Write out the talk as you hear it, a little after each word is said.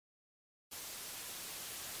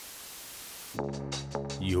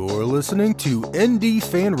You're listening to ND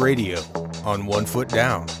Fan Radio on One Foot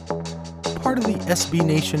Down, part of the SB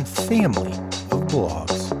Nation family of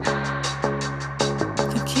blogs.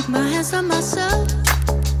 Can keep my hands on myself.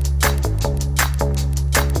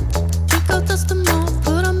 Pick out dust them off,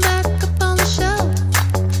 put them back up on the shelf.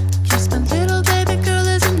 Kiss my little baby girl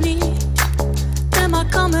is in need. Am I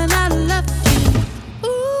coming out of left field?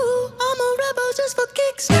 Ooh, I'm a rebel just for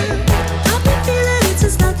kicks now. I've been feeling it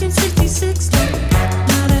since 1966 now.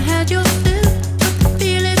 Might have had your fill, but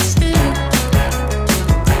feel it still.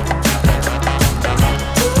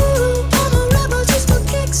 Ooh, I'm a rebel just for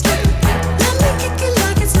kicks now. Let me kick it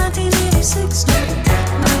like it's 1986 now.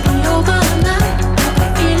 Might be over now,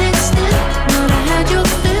 but feel it still. Might have had your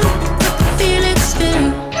fill, but feel it still.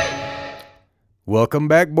 Welcome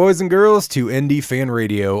back, boys and girls, to ND Fan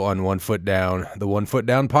Radio on One Foot Down, the One Foot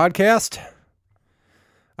Down podcast.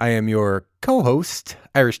 I am your co-host,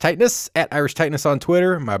 Irish Tightness, at Irish Tightness on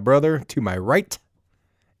Twitter. My brother to my right,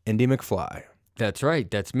 Indy McFly. That's right.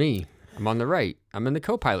 That's me. I'm on the right. I'm in the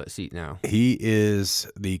co-pilot seat now. He is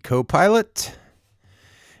the co-pilot,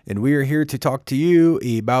 and we are here to talk to you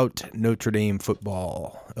about Notre Dame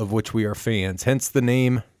football, of which we are fans, hence the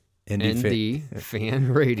name ND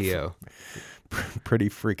Fan Radio. Pretty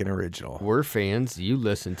freaking original. We're fans. You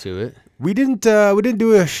listen to it. We didn't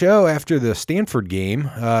do a show after the Stanford game.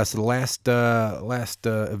 So the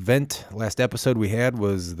last episode we had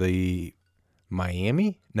was the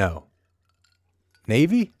Miami? No.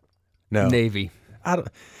 Navy? No. Navy. I don't.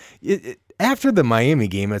 After the Miami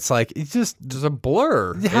game, it's like it's just It's a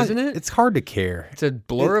blur, isn't it? It's hard to care. It's a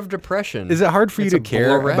blur of depression. Is it hard for you It's to a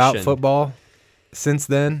care about blurration. football since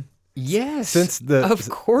then? Yes. Of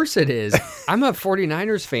course it is. I'm a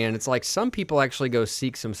 49ers fan. It's like some people actually go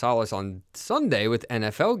seek some solace on Sunday with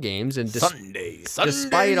NFL games. And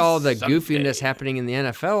despite all the goofiness happening in the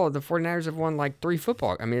NFL, the 49ers have won like 3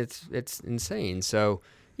 football. I mean, it's insane. So,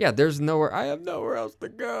 yeah, I have nowhere else to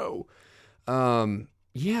go.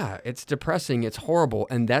 Yeah, it's depressing. It's horrible.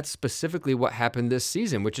 And that's specifically what happened this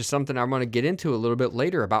season, which is something I want to get into a little bit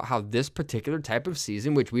later about how this particular type of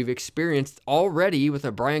season, which we've experienced already with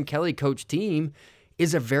a Brian Kelly coach team,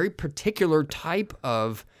 is a very particular type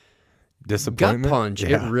of Disappointment. gut punch.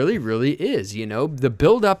 Yeah. It really, really is. You know, the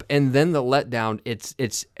build up and then the letdown.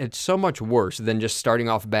 It's so much worse than just starting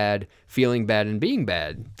off bad, feeling bad, and being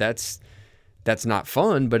bad. That's not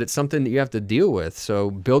fun, but it's something that you have to deal with.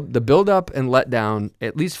 So the build up and letdown,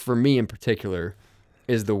 at least for me in particular,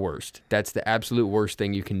 is the worst. That's the absolute worst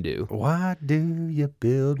thing you can do. Why do you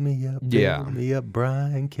build me up? Yeah. Build me up,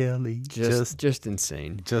 Brian Kelly. Just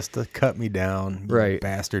insane. Just to cut me down, you Right.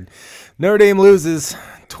 bastard. Notre Dame loses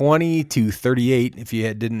 20-38. If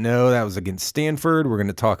you didn't know, that was against Stanford. We're going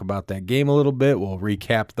to talk about that game a little bit. We'll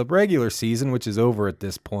recap the regular season, which is over at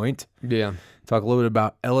this point. Yeah. Talk a little bit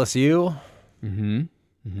about LSU.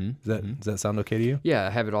 Mm-hmm. Does that sound okay to you? Yeah,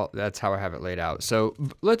 I have it all. That's how I have it laid out. So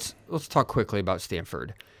let's talk quickly about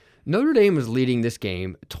Stanford. Notre Dame was leading this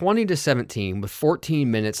game 20-17 with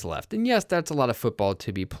 14 minutes left. And yes, that's a lot of football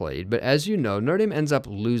to be played. But as you know, Notre Dame ends up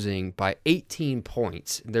losing by 18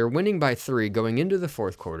 points. They're winning by 3 going into the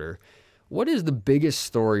fourth quarter. What is the biggest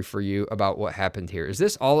story for you about what happened here? Is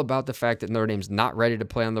this all about the fact that Notre Dame's not ready to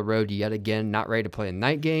play on the road yet again, not ready to play a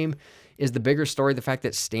night game? Is the bigger story the fact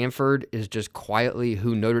that Stanford is just quietly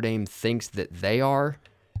who Notre Dame thinks that they are?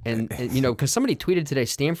 And you know, because somebody tweeted today,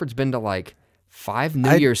 Stanford's been to like 5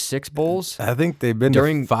 New Year's Six bowls. I think they've been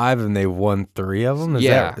to 5 and they've won 3 of them. Is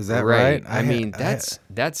that right? I mean,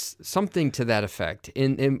 that's something to that effect.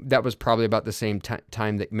 And that was probably about the same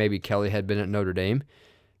time that maybe Kelly had been at Notre Dame.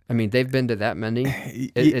 I mean, they've been to that many.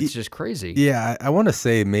 It's just crazy. Yeah, I want to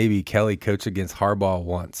say maybe Kelly coached against Harbaugh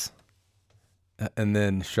once. And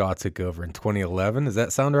then Shaw took over in 2011. Does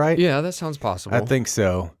that sound right? Yeah, that sounds possible. I think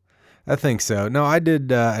so. No, I did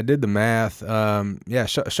the math. Yeah,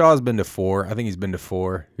 Shaw's been to 4. I think he's been to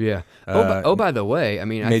 4. Yeah. By the way, I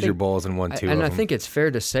mean, major bowls and won 2 of them. And I think it's fair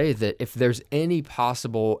to say that if there's any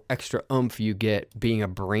possible extra oomph you get being a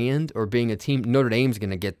brand or being a team, Notre Dame's going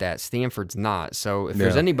to get that. Stanford's not. So if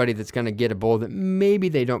there's anybody that's going to get a bowl that maybe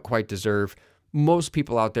they don't quite deserve, most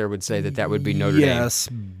people out there would say that would be Notre Dame. Yes,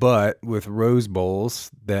 but with Rose Bowls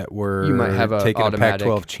that were you might have taking automatic, a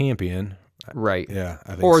Pac-12 champion. Right. Yeah,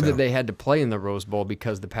 I think or so. that they had to play in the Rose Bowl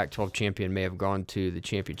because the Pac-12 champion may have gone to the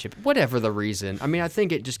championship. Whatever the reason. I mean, I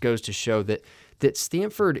think it just goes to show that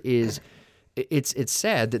Stanford is it's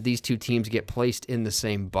sad that these two teams get placed in the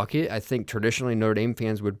same bucket. I think traditionally Notre Dame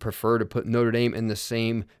fans would prefer to put Notre Dame in the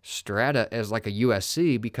same strata as like a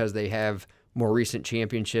USC because they have more recent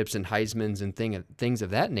championships and Heismans and things of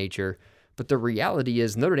that nature. But the reality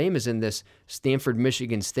is Notre Dame is in this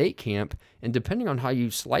Stanford-Michigan State camp, and depending on how you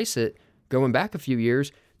slice it, going back a few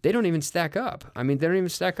years, they don't even stack up. I mean, they don't even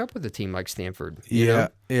stack up with a team like Stanford. You know?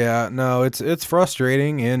 Yeah. No, it's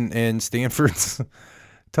frustrating, and Stanford's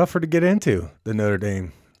tougher to get into than Notre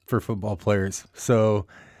Dame for football players. So,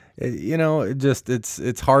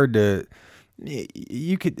 it's hard to.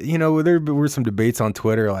 You could, there were some debates on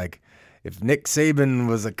Twitter like, if Nick Saban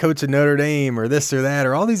was a coach of Notre Dame or this or that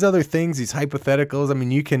or all these other things, these hypotheticals. I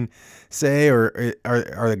mean, you can say, or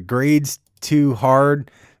are the grades too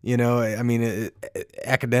hard?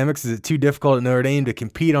 Academics, is it too difficult at Notre Dame to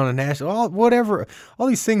compete on a national, whatever, all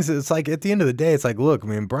these things. It's like, at the end of the day, it's like, look,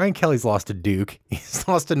 Brian Kelly's lost to Duke. He's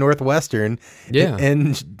lost to Northwestern. Yeah.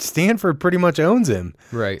 And Stanford pretty much owns him.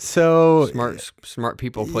 Right. So smart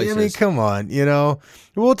people, places. I mean, come on,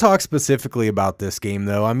 We'll talk specifically about this game,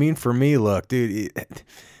 though. I mean, for me, look, dude,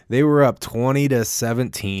 they were up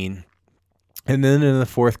 20-17. And then in the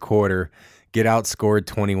fourth quarter, get outscored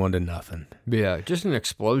 21-0. Yeah, just an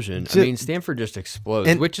explosion. I mean, Stanford just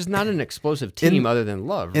explodes, which is not an explosive team other than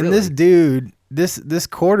Love. And really. this dude, this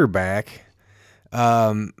quarterback,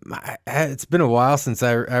 it's been a while since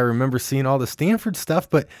I remember seeing all the Stanford stuff,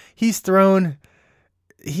 but he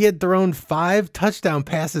had thrown 5 touchdown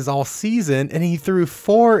passes all season, and he threw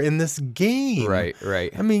 4 in this game. Right.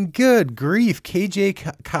 I mean, good grief.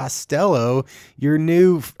 KJ Costello, your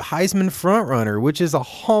new Heisman frontrunner, which is a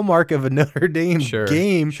hallmark of a Notre Dame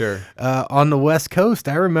game on the West Coast.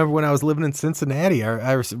 I remember when I was living in Cincinnati,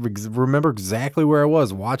 I remember exactly where I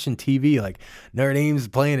was watching TV. Like, Notre Dame's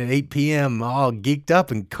playing at 8 p.m., all geeked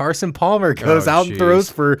up, and Carson Palmer goes out and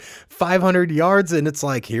throws for 500 yards, and it's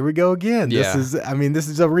like, here we go again. Yeah.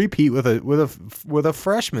 This is a repeat with a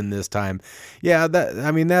freshman this time. Yeah,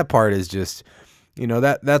 that part is just,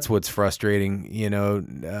 that's what's frustrating.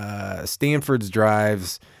 Stanford's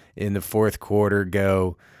drives in the fourth quarter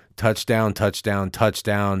go touchdown,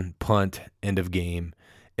 punt, end of game,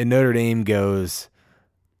 and Notre Dame goes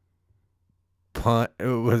punt.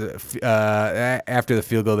 After the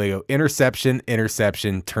field goal, they go interception,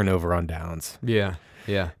 turnover on downs. Yeah.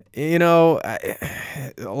 A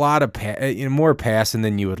lot of more passing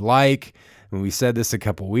than you would like. When we said this a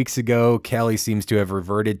couple weeks ago, Kelly seems to have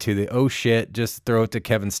reverted to the just throw it to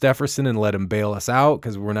Kevin Stefferson and let him bail us out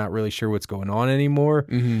because we're not really sure what's going on anymore.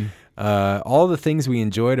 Mm-hmm. All the things we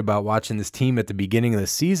enjoyed about watching this team at the beginning of the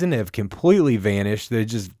season have completely vanished. They're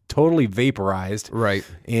just totally vaporized. Right.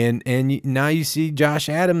 And now you see Josh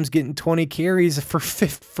Adams getting 20 carries for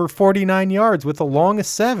 49 yards with the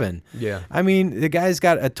longest 7. Yeah. I mean, the guy's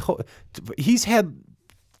got he's had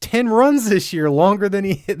 10 runs this year, longer than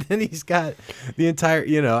he's got the entire.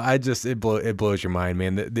 It blows your mind,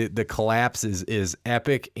 man. The collapse is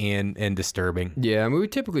epic and disturbing. Yeah, I mean, we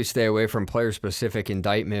typically stay away from player-specific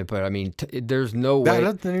indictment, but I mean, there's no way.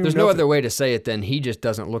 There's no other way to say it than he just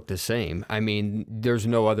doesn't look the same. I mean, there's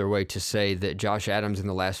no other way to say that Josh Adams in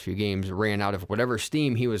the last few games ran out of whatever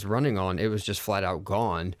steam he was running on. It was just flat out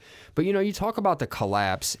gone. But you talk about the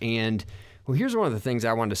collapse, and well, here's one of the things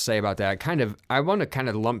I wanted to say about that. I want to kind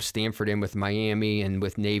of lump Stanford in with Miami and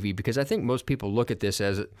with Navy because I think most people look at this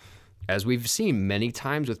as we've seen many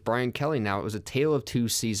times with Brian Kelly now. It was a tale of 2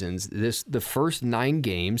 seasons. The first 9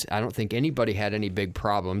 games, I don't think anybody had any big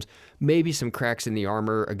problems. Maybe some cracks in the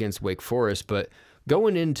armor against Wake Forest, but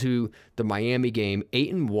going into the Miami game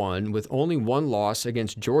 8-1 with only 1 loss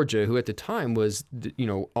against Georgia, who at the time was,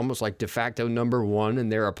 almost like de facto number 1,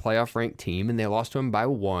 and they're a playoff ranked team, and they lost to them by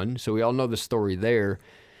 1. So we all know the story there.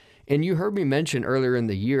 And you heard me mention earlier in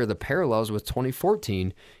the year the parallels with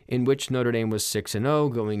 2014, in which Notre Dame was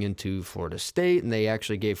 6-0 going into Florida State, and they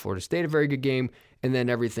actually gave Florida State a very good game, and then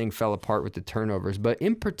everything fell apart with the turnovers. But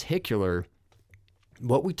in particular,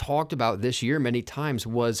 what we talked about this year many times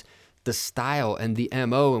was the style and the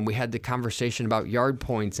MO, and we had the conversation about yard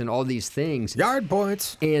points and all these things. Yard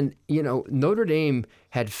points. And, Notre Dame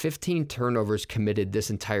had 15 turnovers committed this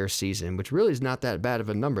entire season, which really is not that bad of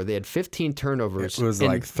a number. They had 15 turnovers. It was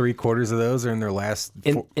like 3/4 of those are in their last...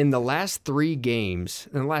 In the last 3 games,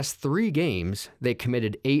 they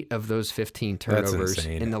committed 8 of those 15 turnovers. That's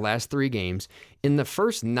insane. In the last 3 games. In the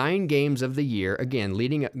first 9 games of the year, again,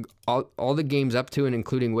 leading all the games up to and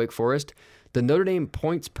including Wake Forest, the Notre Dame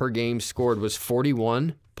points per game scored was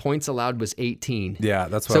 41. Points allowed was 18. Yeah,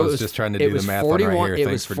 that's what I was just trying to do the math on right here. It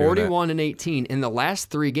Thanks was for doing 41 and 18. In the last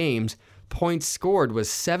 3 games, points scored was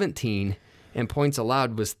 17 and points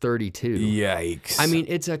allowed was 32. Yikes. I mean,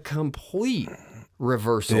 it's a complete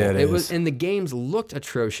reversal. Yeah, it was, is. and the games looked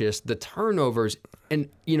atrocious. The turnovers and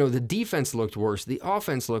the defense looked worse. The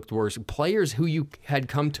offense looked worse. Players who you had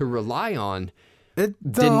come to rely on the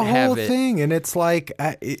didn't have whole it. thing, and it's like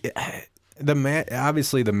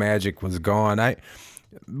obviously the magic was gone.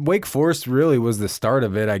 Wake Forest really was the start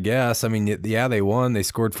of it, I guess. I mean, yeah, they won. They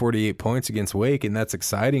scored 48 points against Wake, and that's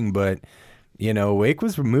exciting. But Wake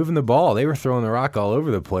was moving the ball. They were throwing the rock all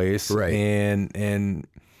over the place, right? And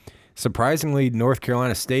surprisingly, North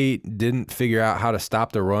Carolina State didn't figure out how to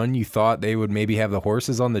stop the run. You thought they would maybe have the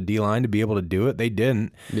horses on the D-line to be able to do it. They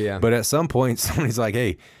didn't. Yeah. But at some point, somebody's like,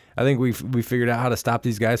 hey, I think we figured out how to stop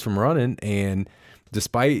these guys from running. And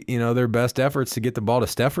despite, their best efforts to get the ball to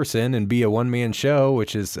Stefferson and be a one-man show,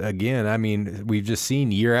 which is, again, I mean, we've just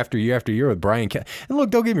seen year after year after year with Brian Kelly. And look,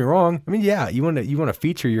 don't get me wrong. I mean, yeah, you want to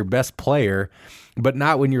feature your best player, but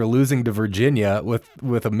not when you're losing to Virginia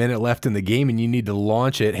with a minute left in the game and you need to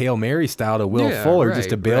launch it Hail Mary style to Will Fuller just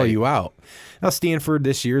to bail you out. Now, Stanford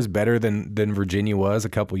this year is better than Virginia was a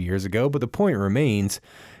couple years ago, but the point remains,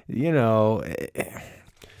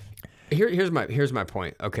 Here's my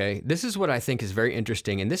point, okay? This is what I think is very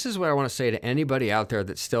interesting, and this is what I want to say to anybody out there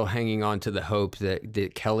that's still hanging on to the hope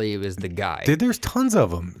that Kelly is the guy. Dude, there's tons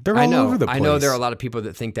of them. They're all over the place. I know there are a lot of people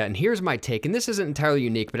that think that, and here's my take, and this isn't entirely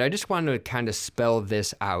unique, but I just wanted to kind of spell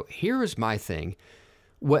this out. Here is my thing.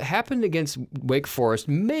 What happened against Wake Forest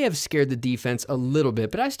may have scared the defense a little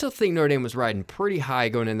bit, but I still think Notre Dame was riding pretty high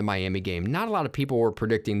going into the Miami game. Not a lot of people were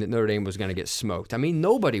predicting that Notre Dame was going to get smoked. I mean,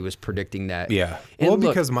 nobody was predicting that. Yeah. And well,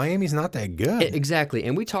 look, because Miami's not that good. Exactly.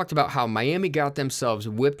 And we talked about how Miami got themselves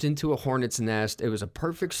whipped into a hornet's nest. It was a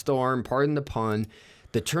perfect storm, pardon the pun.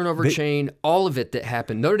 The turnover chain, all of it that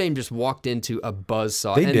happened. Notre Dame just walked into a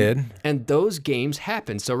buzzsaw. They did. And those games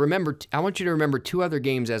happened. So remember, I want you to remember two other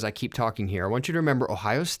games as I keep talking here. I want you to remember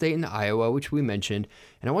Ohio State and Iowa, which we mentioned.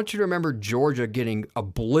 And I want you to remember Georgia getting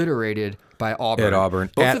obliterated by Auburn. At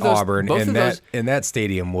Auburn. And that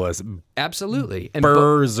stadium was absolutely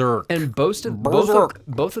berserk. And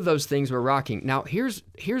both of those things were rocking. Now, here's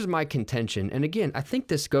my contention. And again, I think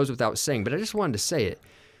this goes without saying, but I just wanted to say it.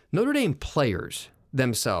 Notre Dame players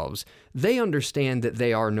themselves, they understand that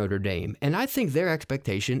they are Notre Dame, and I think their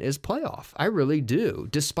expectation is playoff. I really do.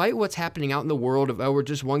 Despite what's happening out in the world of, we're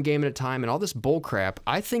just one game at a time and all this bull crap,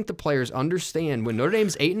 I think the players understand when Notre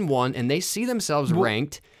Dame's 8-1 and they see themselves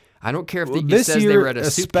ranked. I don't care if it says they were at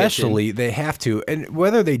a soup kitchen. Especially, they have to, and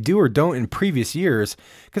whether they do or don't in previous years,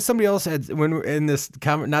 because somebody else had when in this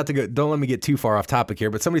comment, not to go, don't let me get too far off topic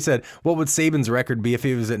here, but somebody said, what would Saban's record be if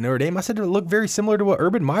he was at Notre Dame? I said it would look very similar to what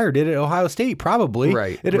Urban Meyer did at Ohio State, probably.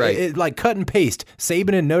 Right. It like cut and paste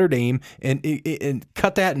Saban and Notre Dame, and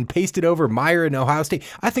cut that and paste it over Meyer and Ohio State.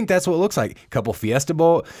 I think that's what it looks like. Couple Fiesta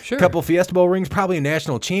Bowl rings, probably a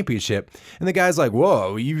national championship. And the guy's like,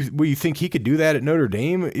 whoa, you think he could do that at Notre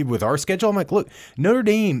Dame with our schedule? I'm like, look, Notre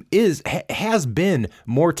Dame has been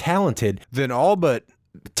more talented than all but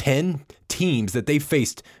 10 teams that they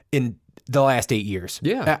faced in the last 8 years.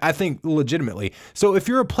 Yeah. I think legitimately. So if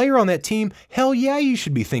you're a player on that team, hell yeah, you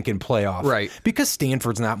should be thinking playoff. Right. Because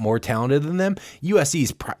Stanford's not more talented than them.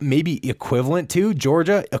 USC's maybe equivalent to.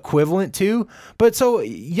 Georgia equivalent to. But so,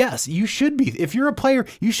 yes, you should be. If you're a player,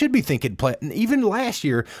 you should be thinking play. Even last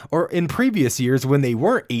year or in previous years when they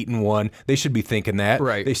weren't 8-1, they should be thinking that.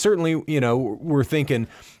 Right. They certainly, were thinking,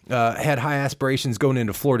 had high aspirations going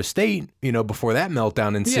into Florida State, before that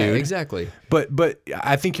meltdown ensued. Yeah, exactly. But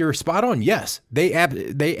I think you're spot on. Yes, they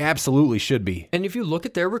absolutely should be. And if you look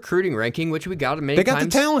at their recruiting ranking, which we got many times, they got the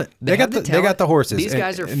talent. They got the horses. These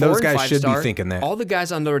guys are 4 and those and guys 5 should star. be thinking that. All the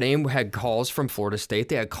guys on Notre Dame had calls from Florida State.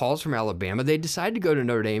 They had calls from Alabama. They decided to go to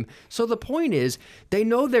Notre Dame. So the point is, they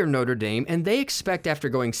know they're Notre Dame, and they expect after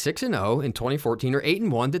going 6-0 in 2014 or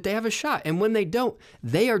 8-1 that they have a shot. And when they don't,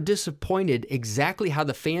 they are disappointed exactly how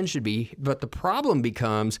the fans should be. But the problem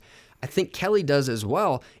becomes, I think Kelly does as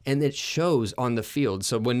well, and it shows on the field.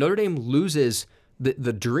 So when Notre Dame loses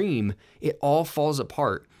the dream, it all falls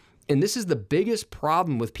apart. And this is the biggest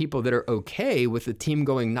problem with people that are okay with the team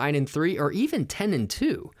going 9-3 or even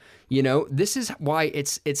 10-2. This is why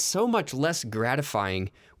it's so much less gratifying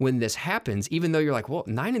when this happens, even though you're like, well,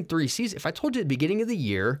 9-3 season. If I told you at the beginning of the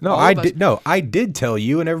year, I did tell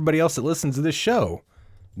you and everybody else that listens to this show.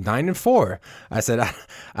 9-4. I said,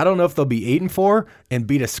 I don't know if they'll be 8-4 and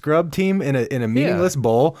beat a scrub team in a meaningless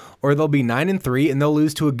bowl, or they'll be 9-3 and they'll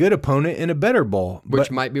lose to a good opponent in a better bowl. Which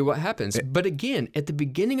might be what happens. But again, at the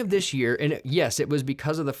beginning of this year, and yes, it was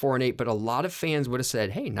because of the 4-8, but a lot of fans would have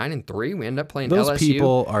said, hey, 9-3, we end up playing those LSU. Those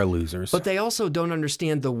people are losers. But they also don't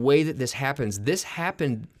understand the way that this happens. This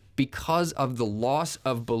happened because of the loss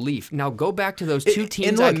of belief. Now go back to those two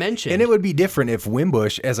teams I mentioned. And it would be different if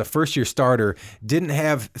Wimbush, as a first-year starter, didn't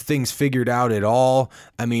have things figured out at all.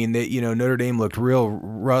 I mean, Notre Dame looked real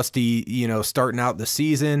rusty, starting out the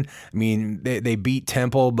season. I mean, they beat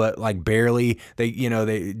Temple, but like barely. They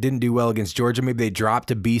didn't do well against Georgia. Maybe they dropped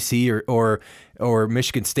to BC or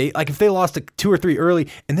Michigan State. Like if they lost 2 or 3 early,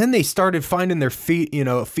 and then they started finding their feet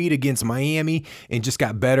against Miami and just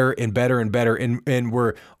got better and better and better, and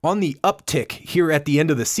were on the uptick here at the end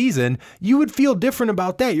of the season, you would feel different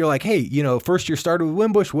about that. You're like, hey, first year started with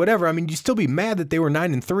Wimbush, whatever. I mean, you still be mad that they were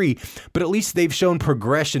 9-3, but at least they've shown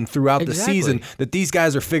progression throughout the season, that these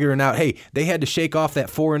guys are figuring out, hey, they had to shake off that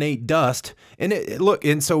 4-8 dust.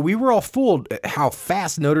 And so we were all fooled at how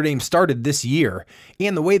fast Notre Dame started this year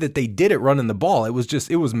and the way that they did it running the ball. It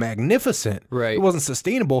was magnificent. Right. It wasn't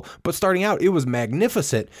sustainable, but starting out, it was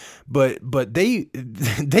magnificent. But they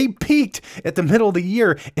peaked at the middle of the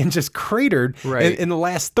year and just cratered in the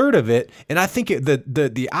last third of it. And I think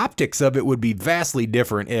the optics of it would be vastly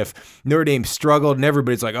different if Notre Dame struggled and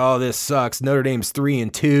everybody's like, oh, this sucks. Notre Dame's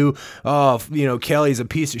 3-2. Oh, Kelly's a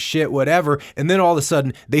piece of shit, whatever. And then all of a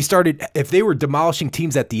sudden they started, if they were demolishing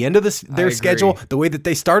teams at the end of their schedule, the way that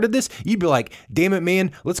they started this, you'd be like, damn it,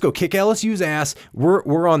 man, let's go kick LSU's ass.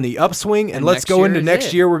 We're on the upswing, and let's go into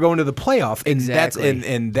next year. We're going to the playoff, and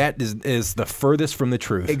that is the furthest from the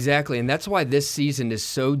truth. Exactly, and that's why this season is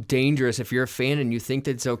so dangerous. If you're a fan and you think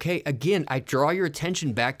that it's okay, again, I draw your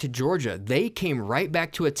attention back to Georgia. They came right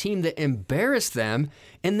back to a team that embarrassed them,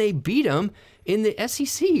 and they beat them in the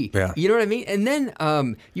SEC. Yeah. You know what I mean? And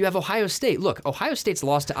then you have Ohio State. Look, Ohio State's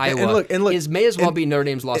loss to Iowa may as well be Notre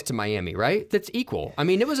Dame's loss to Miami, right? That's equal. I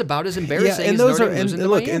mean, it was about as embarrassing as Notre Dame losing to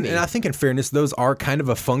Miami. And I think in fairness, those are kind of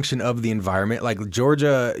a function of the environment. Like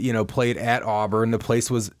Georgia, played at Auburn. The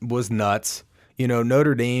place was nuts.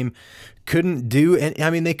 Notre Dame couldn't do, and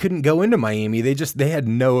I mean, they couldn't go into Miami. They had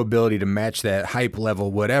no ability to match that hype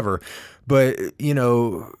level, whatever. But,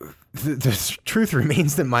 the truth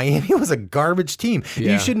remains that Miami was a garbage team.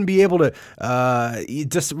 Yeah. You shouldn't be able to,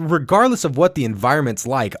 just regardless of what the environment's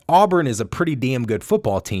like, Auburn is a pretty damn good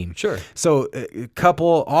football team. Sure. So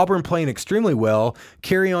Auburn playing extremely well.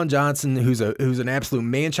 Kerryon Johnson, who's an absolute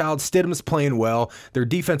man-child. Stidham's playing well. Their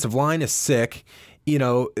defensive line is sick.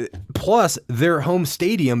 Plus their home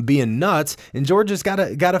stadium being nuts, and Georgia's got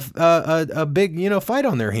a big fight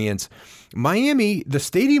on their hands. Miami, the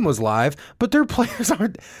stadium was live, but their players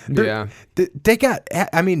aren't. They got.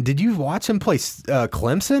 I mean, did you watch them play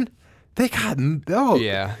Clemson? They got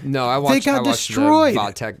I watched. They got destroyed.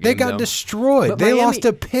 They got destroyed. They lost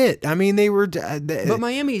to Pitt. I mean, they were. But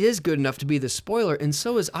Miami is good enough to be the spoiler, and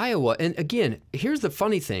so is Iowa. And again, here's the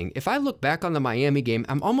funny thing: if I look back on the Miami game,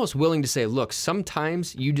 I'm almost willing to say, look,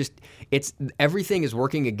 sometimes everything is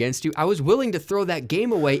working against you. I was willing to throw that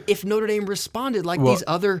game away if Notre Dame responded like these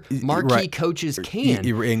other marquee coaches can.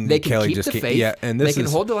 They can Kelly keep the faith. Yeah, and they can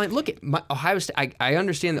hold the line. Look at Ohio State. I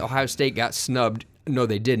understand that Ohio State got snubbed. No,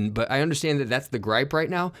 they didn't, but I understand that that's the gripe right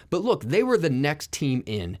now. But look, they were the next team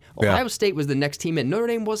in. Ohio State was the next team in. Notre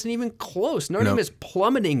Dame wasn't even close. Notre Dame is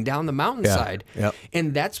plummeting down the mountainside.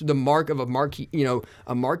 And that's the mark of a marquee,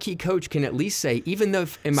 a marquee coach can at least say, even though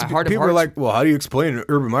in my heart of hearts. People are like, well, how do you explain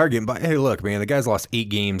Urban Meyer game? But hey, look, man, the guy's lost 8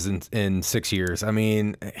 games in 6 years. I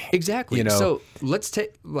mean. Exactly. So let's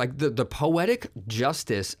take like the poetic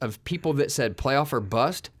justice of people that said playoff or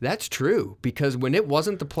bust. That's true, because when it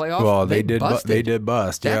wasn't the playoff, they did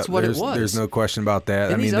bust. That's what it was. There's no question about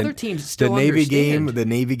that. And these other teams still the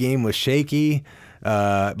Navy game was shaky.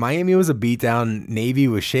 Miami was a beatdown. Navy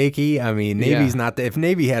was shaky. I mean, Navy's not if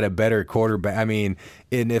Navy had a better quarterback. I mean,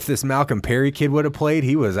 and if this Malcolm Perry kid would have played,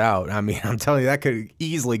 he was out. I mean, I'm telling you, that could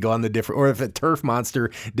easily go on the different. Or if a turf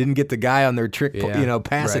monster didn't get the guy on their trick,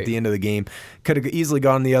 pass at the end of the game, could have easily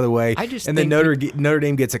gone the other way. Then Notre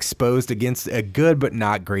Dame gets exposed against a good but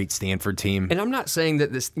not great Stanford team. And I'm not saying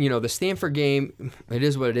that this, the Stanford game, it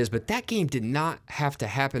is what it is, but that game did not have to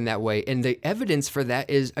happen that way. And the evidence for that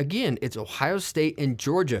is, again, it's Ohio State and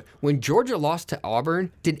Georgia. When Georgia lost to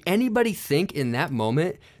Auburn, did anybody think in that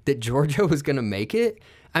moment that Georgia was going to make it?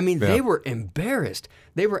 I mean, they were embarrassed.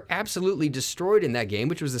 They were absolutely destroyed in that game,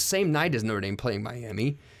 which was the same night as Notre Dame playing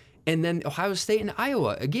Miami. And then Ohio State and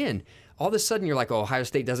Iowa, again, all of a sudden you're like, oh, Ohio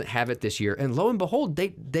State doesn't have it this year. And lo and behold,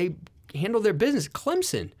 they handled their business.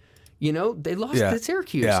 Clemson, they lost to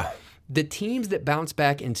Syracuse. Yeah. The teams that bounce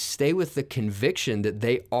back and stay with the conviction that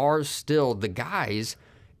they are still the guys,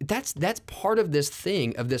 that's part of this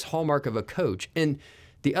thing, of this hallmark of a coach. And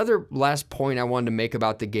the other last point I wanted to make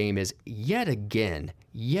about the game is yet again,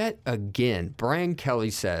 Brian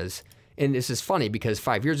Kelly says And this is funny because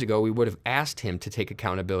 5 years ago, we would have asked him to take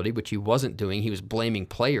accountability, which he wasn't doing. He was blaming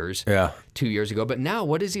players 2 years ago. But now,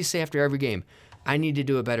 what does he say after every game? I need to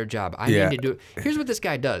do a better job. I need to do it. Here's what this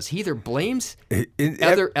guy does. He either blames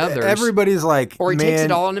others. Everybody's like, or he takes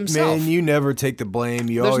it all on himself. Man, you never take the blame.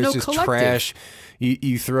 You There's always no just collective. trash.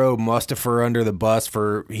 You throw Mustafa under the bus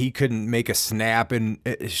for he couldn't make a snap and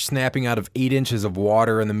snapping out of 8 inches of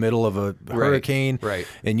water in the middle of a hurricane. Right.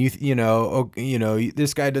 And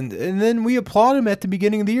this guy didn't. And then we applaud him at the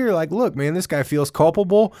beginning of the year. Like, look, man, this guy feels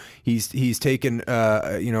culpable. He's taken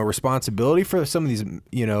responsibility for some of these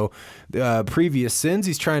previous sins.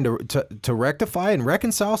 He's trying to rectify and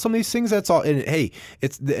reconcile some of these things. That's all. And hey,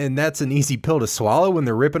 that's an easy pill to swallow when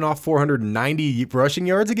they're ripping off 490 rushing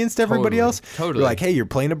yards against everybody else. Totally. You're like, hey, you're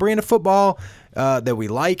playing a brand of football that we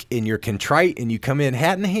like, and you're contrite, and you come in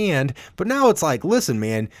hat in hand. But now it's like, listen,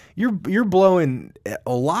 man, you're blowing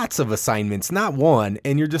lots of assignments, not one,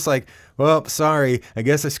 and you're just like, well, sorry, I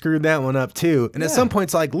guess I screwed that one up too. And at some point,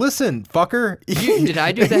 it's like, listen, fucker. Did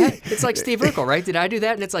I do that? It's like Steve Urkel, right? Did I do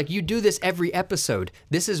that? And it's like, you do this every episode.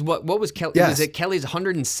 This is what was Kelly? Yes. Was it Kelly's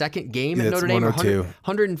 102nd game at It's Notre Dame? 102.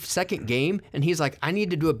 102nd game, and he's like, I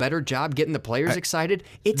need to do a better job getting the players excited.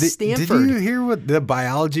 It's Did Stanford. you hear what the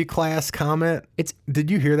biology class comment?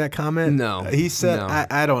 Did you hear that comment? No. He said, No.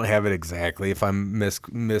 I don't have it exactly. If I'm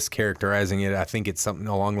mischaracterizing it, I think it's something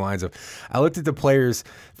along the lines of, I looked at the players'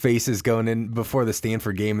 faces going in before the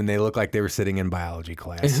Stanford game, and they looked like they were sitting in biology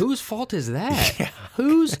class. And whose fault is that?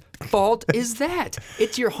 Whose fault is that?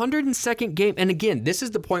 It's your 102nd game. And again, this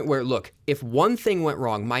is the point where, look, if one thing went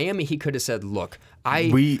wrong, Miami, he could have said, look,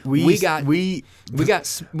 we thought we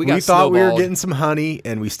were snowballed. Getting some honey,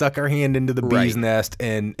 and we stuck our hand into the bee's nest,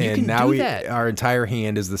 and now our entire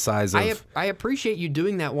hand is the size of. I appreciate you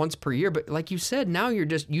doing that once per year, but like you said, now you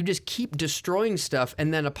just keep destroying stuff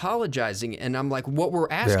and then apologizing, and I'm like, what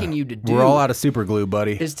we're asking you to do. We're all out of super glue,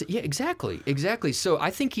 buddy. Exactly. So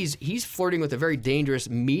I think he's flirting with a very dangerous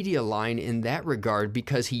media line in that regard,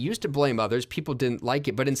 because he used to blame others, people didn't like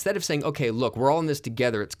it, but instead of saying, okay, look, we're all in this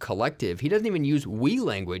together, it's collective, he doesn't even use we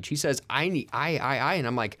language. He says, I, and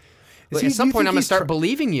I'm like, at some point I'm going to start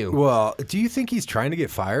believing you. Well, do you think he's trying to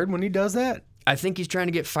get fired when he does that? I think he's trying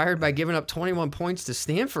to get fired by giving up 21 points to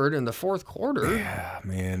Stanford in the fourth quarter. Yeah,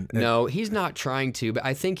 man. No, he's not trying to, but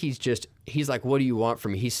I think he's like, what do you want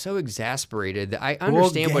from me? He's so exasperated that I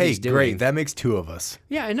understand what he's doing. Great. That makes two of us.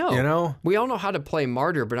 Yeah, I know. You know? We all know how to play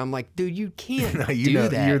martyr, but I'm like, dude, you can't do do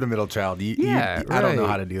that. You're the middle child. I don't know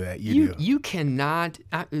how to do that. You do. You cannot.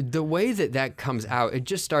 The way that comes out, it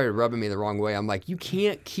just started rubbing me the wrong way. I'm like, you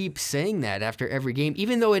can't keep saying that after every game,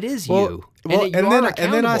 even though it is you. And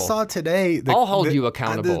then I saw today. I'll hold you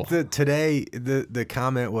accountable. Today, the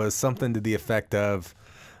comment was something to the effect of,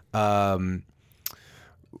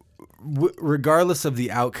 regardless of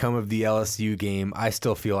the outcome of the LSU game, I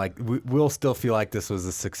still feel like we'll still feel like this was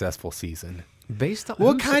a successful season. Based on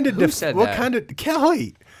who said that?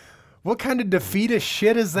 Kelly? What kind of defeatist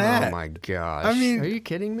shit is that? Oh my gosh! I mean, are you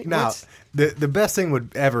kidding me? Now, the best thing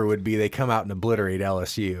would be they come out and obliterate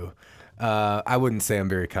LSU. I wouldn't say I'm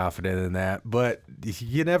very confident in that, but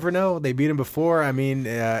you never know. They beat him before. I mean,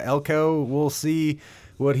 Elko, we'll see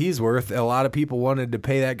what he's worth. A lot of people wanted to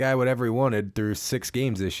pay that guy whatever he wanted through 6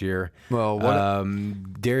 games this year. Well,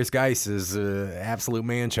 Darius Geis is an absolute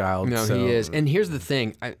man-child. No, he is. And here's the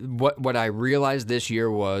thing. What I realized this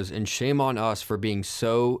year was, and shame on us for being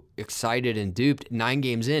so excited and duped 9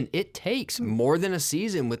 games in, it takes more than a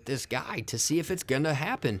season with this guy to see if it's going to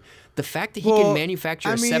happen. The fact that he can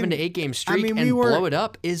manufacture a 7 to 8 game streak and blow it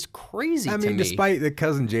up is crazy to me. Despite the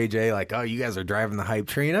cousin JJ, like, oh, you guys are driving the hype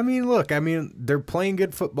train. I mean, look, they're playing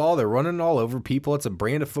good football. They're running all over people. It's a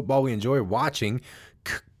brand of football we enjoy watching.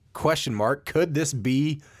 Question mark. Could this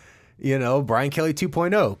be, Brian Kelly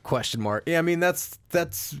 2.0? Question mark. Yeah, I mean, that's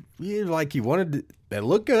like you wanted to, that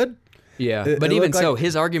looked good. Yeah, but even so,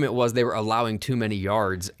 his argument was they were allowing too many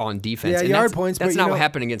yards on defense. Yeah, and yard points. That's not what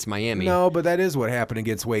happened against Miami. No, but that is what happened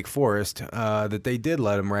against Wake Forest, that they did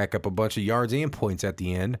let them rack up a bunch of yards and points at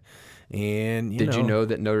the end. And Did you know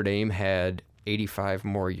that Notre Dame had 85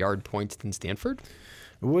 more yard points than Stanford?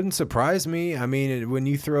 It wouldn't surprise me. I mean, when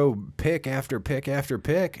you throw pick after pick after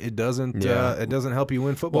pick, it doesn't help you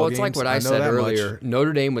win football games. Well, it's like what I said earlier.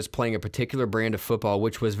 Notre Dame was playing a particular brand of football,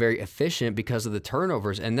 which was very efficient because of the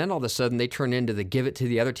turnovers. And then all of a sudden, they turn into the give it to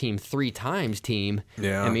the other team 3 times team.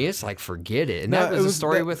 Yeah. I mean, it's like, forget it. And that was the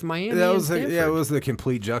story with Miami and Stanford. It was the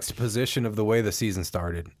complete juxtaposition of the way the season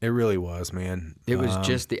started. It really was, man. It was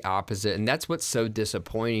just the opposite. And that's what's so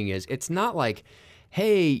disappointing is it's not like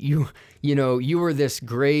hey, you were this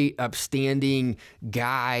great, upstanding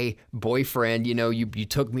guy, boyfriend, you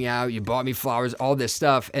took me out, you bought me flowers, all this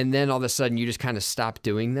stuff. And then all of a sudden you just kind of stopped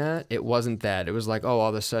doing that. It wasn't that. It was like, oh, all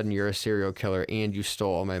of a sudden you're a serial killer and you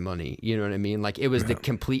stole all my money. You know what I mean? Like, it was the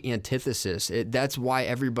complete antithesis. That's why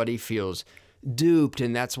everybody feels duped,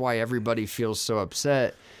 and that's why everybody feels so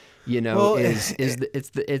upset. Well,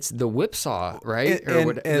 It's the whipsaw, right?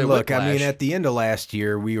 And look, I mean, whiplash. at the end of last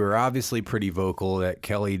year, we were obviously pretty vocal that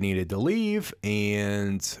Kelly needed to leave,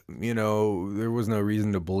 and there was no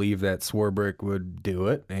reason to believe that Swarbrick would do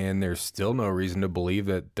it, and there's still no reason to believe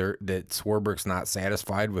that Swarbrick's not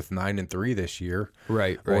satisfied with 9-3 this year,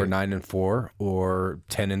 Right. or 9-4, or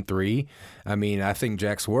 10-3. I mean, I think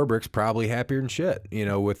Jack Swarbrick's probably happier than shit,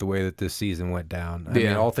 with the way that this season went down. I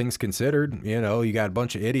mean, all things considered, you got a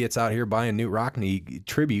bunch of idiots out here buying Newt Rockne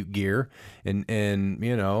tribute gear, and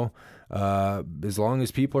as long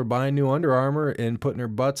as people are buying new Under Armour and putting their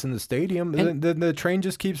butts in the stadium, then the train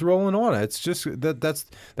just keeps rolling on. It's just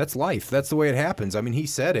that's life. That's the way it happens. I mean, he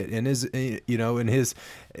said it in his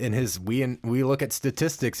in his we look at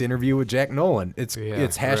statistics interview with Jack Nolan. It's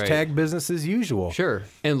hashtag business as usual. Sure.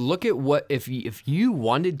 And look at what if you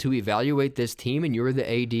wanted to evaluate this team and you were the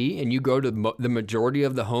AD and you go to the majority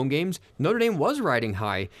of the home games, Notre Dame was riding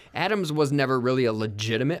high. Adams was never really a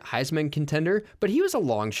legitimate Heisman contender, but he was a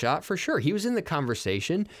long shot for sure. He was in the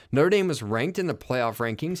conversation. Notre Dame was ranked in the playoff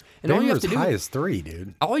rankings, and all you have to do high as 3,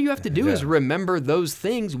 dude. All you have to do is remember those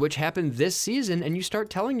things which happened this season, and you start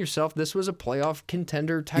telling yourself this was a playoff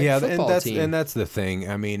contender type football team. And that's the thing.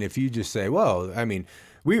 I mean, if you just say, well, I mean,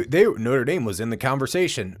 Notre Dame was in the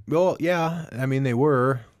conversation. Well, yeah, I mean they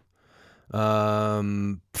were,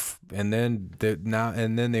 and then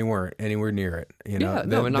they weren't anywhere near it. In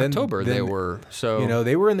October they were. So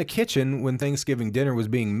they were in the kitchen when Thanksgiving dinner was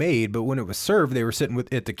being made, but when it was served, they were sitting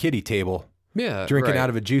at the kiddie table. Yeah, drinking right. out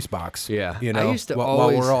of a juice box. Yeah. I used to while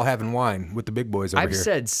we're all having wine with the big boys over I've here.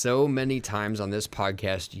 said so many times on this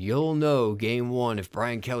podcast, you'll know game one if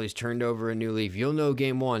Brian Kelly's turned over a new leaf. You'll know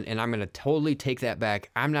game one, and I'm going to totally take that back.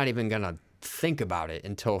 I'm not even going to think about it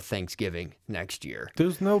until Thanksgiving next year.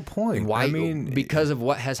 There's no point. Why? I mean, because of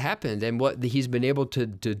what has happened and what he's been able to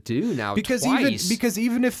do now twice.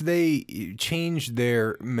 Even if they change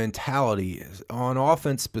their mentality on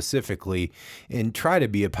offense specifically and try to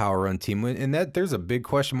be a power run team, and that there's a big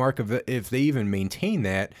question mark of if they even maintain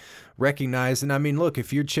that. Recognize, and I mean, look,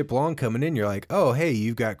 if you're Chip Long coming in, you're like, oh, hey,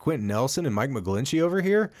 you've got Quentin Nelson and Mike McGlinchey over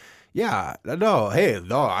here. Yeah,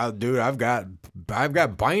 dude, I've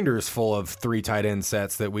got binders full of 3 tight end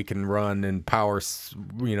sets that we can run and power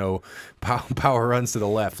runs to the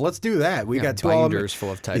left. Let's do that. We got 2 binders full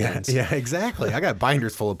of tight ends. Yeah, exactly. I got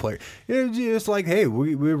binders full of players. Just like, hey,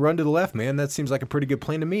 we run to the left, man. That seems like a pretty good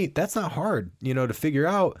plan to me. That's not hard, to figure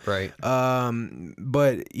out. Right.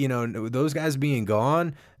 But those guys being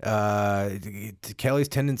gone, Kelly's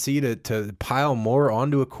tendency to pile more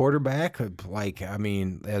onto a quarterback, like, I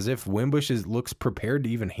mean, as if Wimbush looks prepared to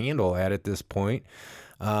even handle that at this point.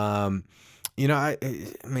 I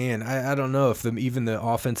don't know if even the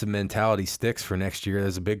offensive mentality sticks for next year.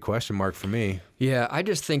 There's a big question mark for me. Yeah, I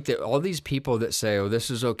just think that all these people that say, oh, this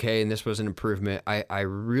is okay and this was an improvement, I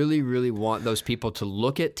really, really want those people to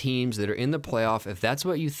look at teams that are in the playoff. If that's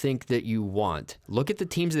what you think that you want, look at the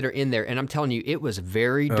teams that are in there. And I'm telling you, it was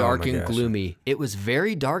very dark and gloomy. It was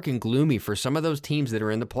very dark and gloomy for some of those teams that are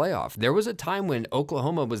in the playoff. There was a time when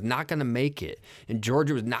Oklahoma was not going to make it and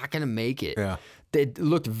Georgia was not going to make it. Yeah. They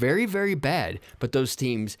looked very, very bad, but those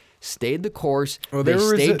teams stayed the course. Well, they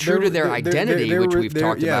stayed true to their identity, which we've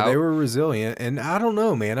talked about. Yeah, they were resilient. And I don't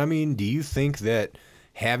know, man. I mean, do you think that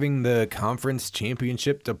having the conference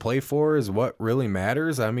championship to play for is what really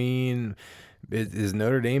matters? I mean, is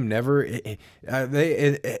Notre Dame never? Do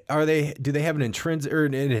they have an intrinsic or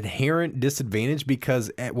an inherent disadvantage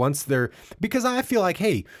because because I feel like,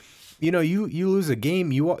 hey, you lose a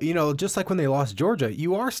game, just like when they lost Georgia,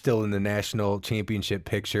 you are still in the national championship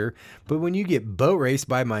picture. But when you get boat raced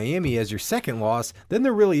by Miami as your second loss, then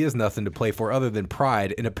there really is nothing to play for other than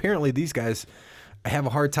pride. And apparently these guys have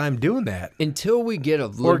a hard time doing that. Until we get a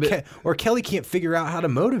little bit... Or Kelly can't figure out how to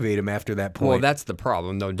motivate him after that point. Well, that's the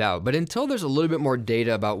problem, no doubt. But until there's a little bit more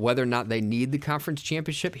data about whether or not they need the conference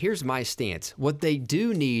championship, here's my stance. What they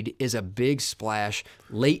do need is a big splash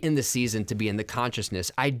late in the season to be in the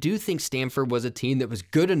consciousness. I do think Stanford was a team that was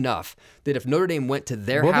good enough that if Notre Dame went to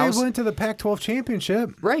their house... they went to the Pac-12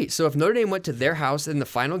 championship. Right. So if Notre Dame went to their house in the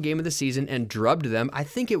final game of the season and drubbed them, I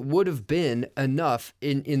think it would have been enough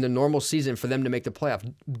in the normal season for them to make the the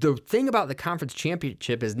playoff. The thing about the conference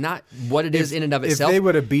championship is not what it is in and of If itself. they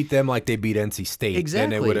would have beat them like they beat NC State,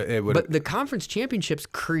 Exactly. then it would. But the conference championships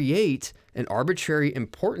create an arbitrary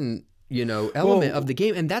important, element of the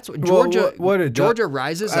game, and that's what Georgia. Georgia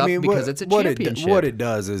rises up because it's a championship. What it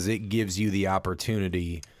does is it gives you the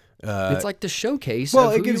opportunity. It's like the showcase. Well,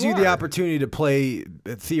 of it who gives you you the are. opportunity to play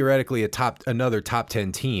theoretically another top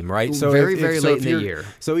 10 team, right? So Very late in the you're- year.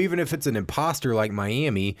 So even if it's an imposter like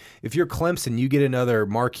Miami, if you're Clemson, you get another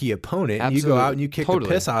marquee opponent, and you go out and you kick the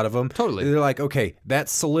piss out of them. Totally. They're like, okay, that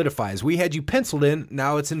solidifies. We had you penciled in,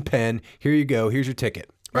 now it's in pen. Here you go. Here's your ticket.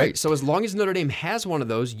 Right. So as long as Notre Dame has one of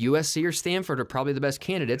those, USC or Stanford are probably the best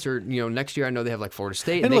candidates. Or next year I know they have like Florida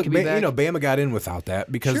State, and And they look, could be back. Bama got in without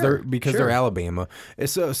that because Sure, they're Alabama.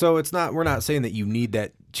 So it's not. We're not saying that you need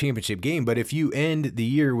that championship game, but if you end the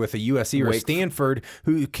year with a USC or a Stanford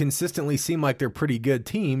who consistently seem like they're pretty good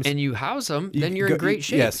teams, and you house them, then you're go- in great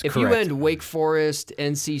shape. yes, if you correct. end Wake Forest,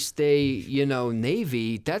 NC State,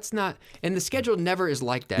 Navy, that's not. And the schedule never is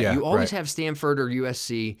like that. Yeah, You always right. have Stanford or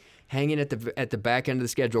USC hanging at the back end of the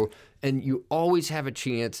schedule, and you always have a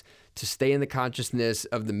chance to stay in the consciousness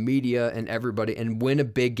of the media and everybody and win a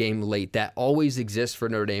big game late. That always exists for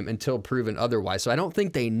Notre Dame until proven otherwise. So I don't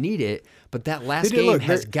think they need it, but that last game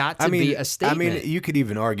has got to be a statement. I mean, you could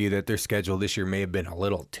even argue that their schedule this year may have been a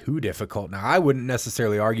little too difficult. Now, I wouldn't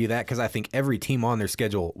necessarily argue that because I think every team on their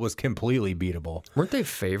schedule was completely beatable. Weren't they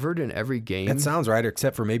favored in every game? That sounds right,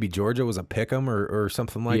 except for maybe Georgia was a pick 'em or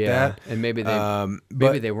something like yeah, that. and maybe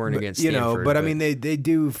they weren't against Stanford. But I mean, they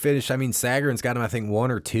do finish. I mean, Sagarin's got them, I think,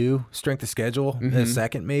 1 or 2 strength of schedule, a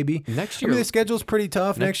second maybe. Next I mean, year- the schedule's pretty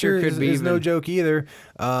tough. Next year could be is no even- joke either.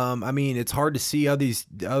 I mean, it's hard to see all these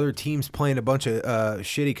other teams playing a bunch of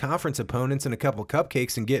shitty conference opponents and a couple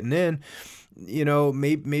cupcakes and getting in.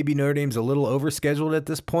 Maybe Notre Dame's a little overscheduled at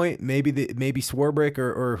this point. Maybe Swarbrick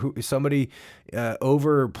or somebody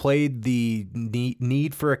overplayed the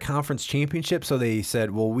need for a conference championship, so they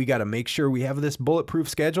said, "Well, we got to make sure we have this bulletproof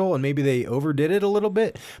schedule," and maybe they overdid it a little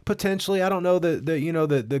bit potentially. I don't know. The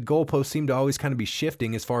goalposts seem to always kind of be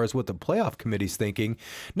shifting as far as what the playoff committee's thinking.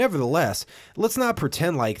 Nevertheless, let's not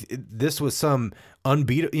pretend like this was some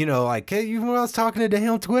unbeatable, hey, when I was talking to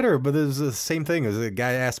Dale on Twitter, but it was the same thing as a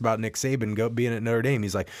guy asked about Nick Saban being at Notre Dame.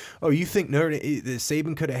 He's like, oh, you think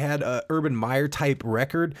Saban could have had a Urban Meyer type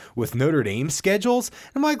record with Notre Dame schedules?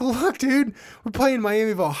 I'm like, look, dude, we're playing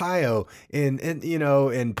Miami of Ohio and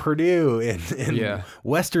Purdue and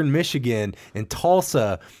Western Michigan and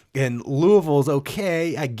Tulsa. And Louisville's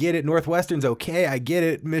okay. I get it. Northwestern's okay. I get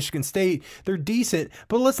it. Michigan State, they're decent.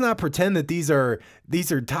 But let's not pretend that these are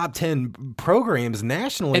top 10 programs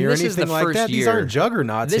nationally And or this is anything the like first that. These year- aren't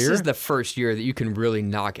juggernauts This here. is the first year that you can really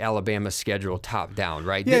knock Alabama's schedule top down,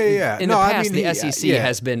 right? Yeah. In No, the I past, mean, the SEC yeah.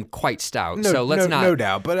 has been quite stout. No, so let's not. no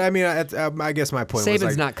doubt. But I mean, I guess my point was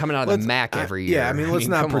Saban's not coming out of the let's- MAC every year. Yeah, I mean, let's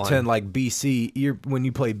not come on. pretend like BC. When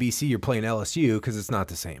you play BC, you're playing LSU because it's not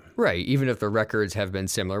the same. Right, even if the records have been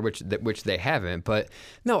similar, which they haven't. But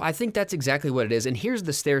no, I think that's exactly what it is. And here's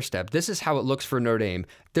the stair step. This is how it looks for Notre Dame.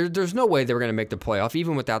 There's no way they were going to make the playoff,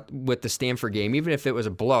 even with the Stanford game. Even if it was a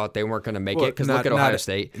blowout, they weren't going to make it because look at Ohio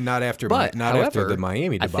State. Not after However, the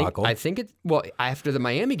Miami debacle. I think after the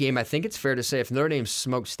Miami game, I think it's fair to say if Notre Dame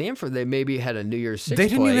smoked Stanford, they maybe had a New Year's Six They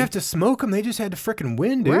didn't play. even have to smoke them. They just had to freaking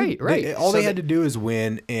win, dude. Right. All So they had to do is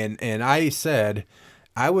win. And I said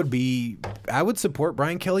I would support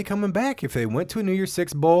Brian Kelly coming back if they went to a New Year's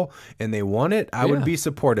Six bowl and they won it. I would be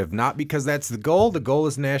supportive, not because that's the goal. The goal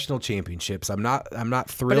is national championships. I'm not But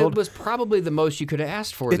thrilled. it was probably the most you could have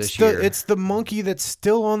asked for this year. It's the monkey that's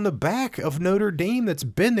still on the back of Notre Dame that's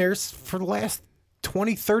been there for the last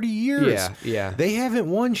 20, 30 years. Yeah. They haven't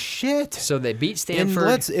won shit. So they beat Stanford.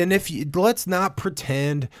 Let's not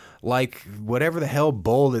pretend like whatever the hell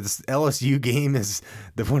bowl this LSU game is.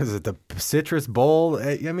 The Citrus Bowl?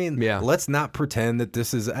 I mean, let's not pretend that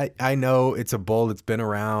this is. I know it's a bowl that's been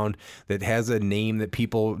around, that has a name that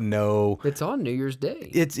people know. It's on New Year's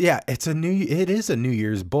Day. It is a New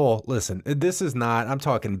Year's bowl. Listen, this is not. I'm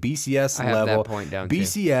talking BCS I have level. that point down, too.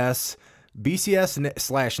 BCS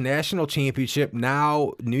 / national championship,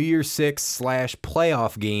 now New Year's Six /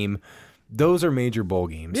 playoff game. Those are major bowl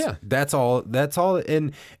games. Yeah. That's all.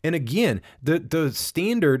 And again, the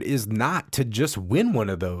standard is not to just win one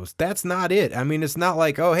of those. That's not it. I mean, it's not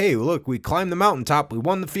like, oh, hey, look, we climbed the mountaintop, we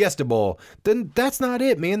won the Fiesta Bowl. Then that's not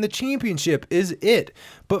it, man. The championship is it.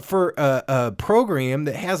 But for a program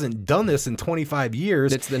that hasn't done this in 25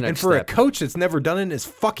 years, It's the next and for step. a coach that's never done it in his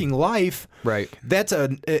fucking life, Right. that's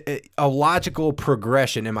a logical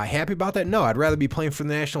progression. Am I happy about that? No, I'd rather be playing for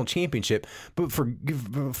the national championship. But for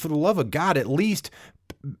the love of God, at least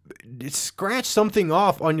scratch something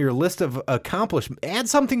off on your list of accomplishments. Add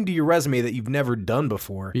something to your resume that you've never done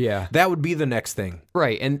before. Yeah. That would be the next thing.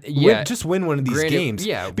 Right. And yeah, Just win one of these granted, games.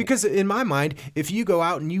 yeah. Because in my mind, if you go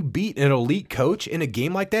out and you beat an elite coach in a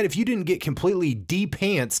game like that, if you didn't get completely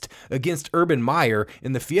de-pantsed against Urban Meyer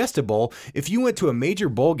in the Fiesta Bowl, if you went to a major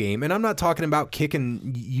bowl game, and I'm not talking about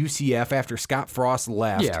kicking UCF after Scott Frost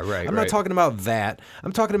left. Yeah, right, I'm not right. talking about that.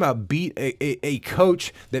 I'm talking about beat a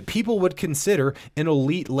coach that people would consider an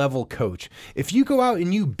elite level coach. If you go out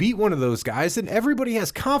and you beat one of those guys, then everybody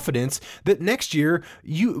has confidence that next year,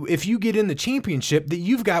 if you get in the championship, that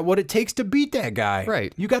you've got what it takes to beat that guy.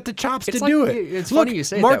 Right. You got the chops It's to like- do it. it's Look, funny you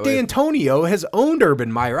say it Mark that way. D'Antonio has owned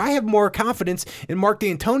Urban Meyer. I have more confidence in Mark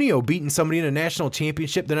D'Antonio beating somebody in a national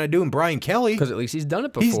championship than I do in Brian Kelly. because at least he's done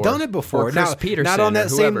it before. He's done it before. Or Chris Now, Peterson, not on that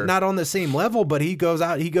or whoever. not on the same level, but he goes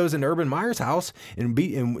in Urban Meyer's house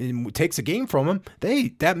and takes a game from him.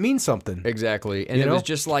 That means something. Exactly. And You it was know?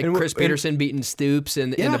 just like And Chris Peterson beating Stoops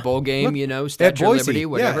in the Yeah. bowl game, Look, you know, at Statue of Boise. Liberty,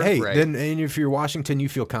 whatever. Yeah, hey, right. then and if you're Washington, you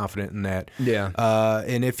feel confident in that. Yeah.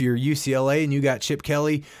 And if you're UCLA and you got Chip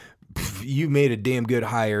Kelly, you made a damn good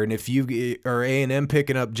hire. And if you are A&M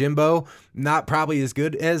picking up Jimbo, not probably as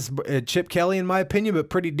good as Chip Kelly in my opinion, but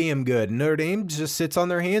pretty damn good. Notre Dame just sits on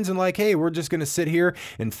their hands and like, hey, we're just going to sit here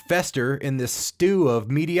and fester in this stew of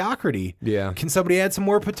mediocrity. Yeah. Can somebody add some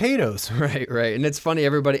more potatoes? Right, right. And it's funny,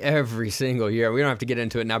 every single year, we don't have to get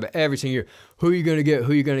into it now, but every single year, who are you going to get?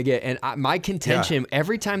 Who are you going to get? And my contention,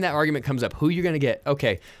 every time that argument comes up, who are you going to get?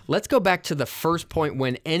 Okay, let's go back to the first point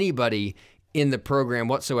when anybody in the program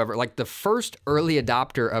whatsoever, like the first early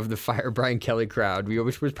adopter of the Fire Brian Kelly crowd,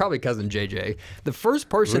 which was probably cousin JJ, the first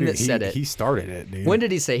person that said it. He started it, dude. When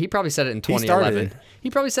did he say? He probably said it in started 2011. it. He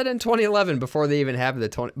probably said it in 2011 before they even have the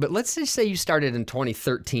 20. But let's just say you started in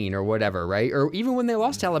 2013 or whatever, right? Or even when they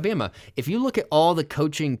lost to Alabama. If you look at all the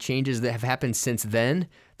coaching changes that have happened since then,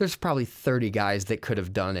 there's probably 30 guys that could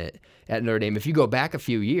have done it at Notre Dame if you go back a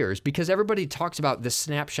few years, because everybody talks about the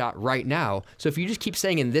snapshot right now. So if you just keep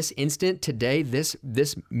saying in this instant today, this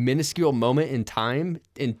minuscule moment in time,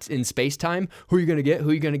 in space time, who are you going to get? Who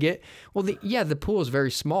are you going to get? Well, the pool is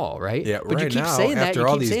very small, right? Yeah, but right you keep now, saying that. after you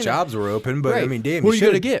all keep these saying jobs that. were open, but I Right. mean, damn, who are you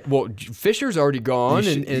you going to should've- get? Well, Fisher's already gone,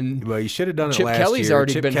 and well, you should have done it Chip last Kelly's year.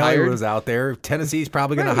 already Chip been Kelly hired. was out there. Tennessee's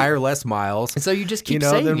probably going Right. to hire Les Miles. And so you just keep you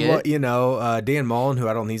know, saying then it. what? Dan Mullen, who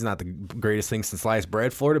I don't, he's not the greatest thing since sliced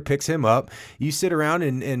bread. Florida picks him up. You sit around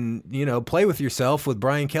and play with yourself with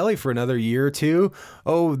Brian Kelly for another year or two.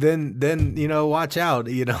 Oh, then watch out.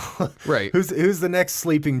 Right. Who's the next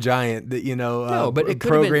sleeping giant that but it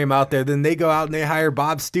could've program out there? Then they go out and they hire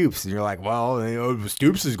Bob Stoops, and you're like, well,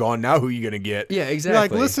 Stoops is gone now. Who are you going to get? Yeah, You're exactly.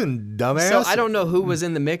 like, listen, dumbass. So I don't know who was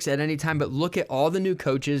in the mix at any time, but look at all the new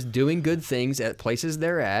coaches doing good things at places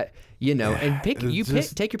they're at, and take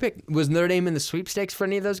your pick. Was Notre Dame in the sweepstakes for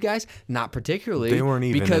any of those guys? Not particularly. They weren't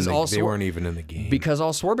even. They weren't even even in the game. Because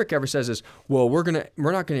all Swarbrick ever says is, well, we're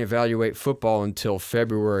not gonna evaluate football until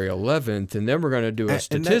February 11th, and then we're gonna do a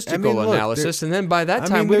statistical analysis, and then by that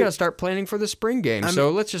time we gotta start planning for the spring game. So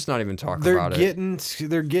let's just not even talk about it.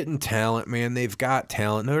 They're getting talent, man. They've got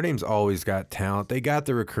talent. Notre Dame's always got talent. They got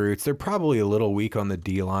the recruits. They're probably a little weak on the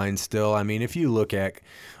D line still. I mean, if you look at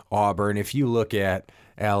Auburn, if you look at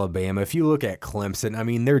Alabama, if you look at Clemson, I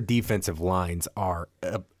mean, their defensive lines are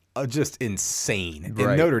just insane. And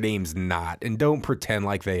Right. Notre Dame's not. And don't pretend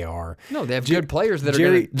like they are. No, they have good players that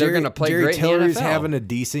Jerry, they're going to play Jerry great Tillery's in the NFL. having a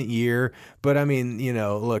decent year, but I mean,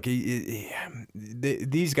 look,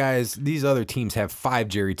 these guys, these other teams have 5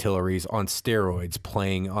 Jerry Tillerys on steroids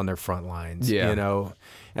playing on their front lines. Yeah.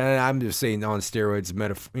 And I'm just saying on steroids,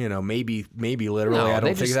 maybe literally. No, I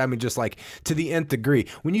don't think. I mean, just like to the nth degree.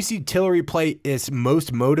 When you see Tillery play as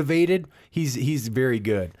most motivated, he's very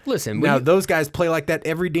good. Listen, now those guys play like that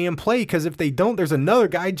every damn play, because if they don't, there's another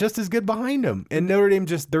guy just as good behind them. And Notre Dame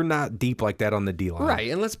they're not deep like that on the D line. Right,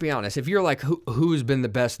 and let's be honest. If you're like, who's been the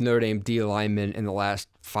best Notre Dame D lineman in the last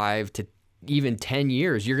 5 to even 10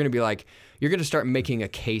 years, you're going to be like, you're going to start making a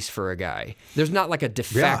case for a guy. There's not like a de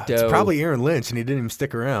facto. Yeah, it's probably Aaron Lynch, and he didn't even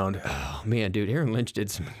stick around. Oh man, dude, Aaron Lynch did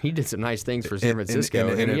some nice things for San Francisco,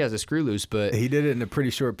 and he has a screw loose, but he did it in a pretty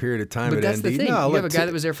short period of time. But at that's ND. the thing. No, You look, have a guy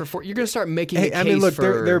that was there for 4. You're going to start making a case I mean, look,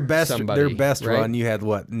 for their best somebody, right? run. You had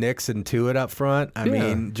Nix and Tuitt up front. I Yeah.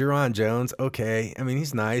 mean, Jerron Jones. Okay, I mean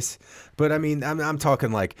he's nice, but I mean I'm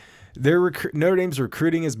talking like Notre Dame's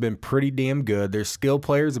recruiting has been pretty damn good. Their skill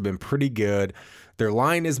players have been pretty good. Their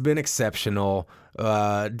line has been exceptional.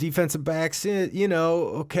 Defensive backs,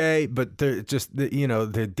 okay, but they're just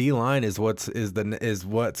the D line is what's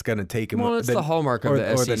going to take them. Well, it's the hallmark of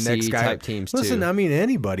the SEC type teams too. Listen, I mean,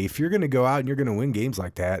 anybody, if you're going to go out and you're going to win games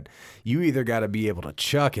like that, you either got to be able to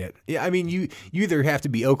chuck it. Yeah, I mean, you either have to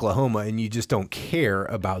be Oklahoma and you just don't care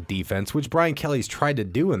about defense, which Brian Kelly's tried to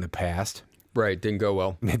do in the past. Right, didn't go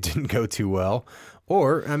well. It didn't go too well.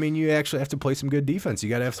 Or, I mean, you actually have to play some good defense. You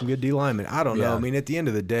got to have some good D linemen. I don't know. I mean, at the end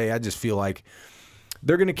of the day, I just feel like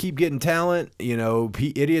they're going to keep getting talent.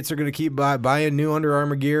 Idiots are going to keep buying new Under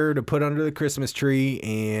Armour gear to put under the Christmas tree,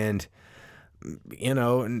 and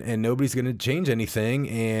nobody's going to change anything.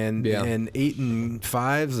 And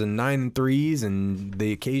 8-5s and 9-3s and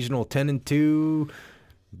the occasional 10-2.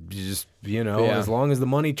 Just as long as the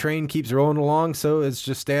money train keeps rolling along, so it's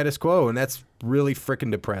just status quo, and that's really freaking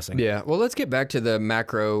depressing. Yeah. Well, let's get back to the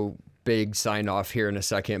macro big sign off here in a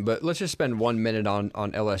second, but let's just spend 1 minute on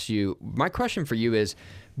LSU. My question for you is,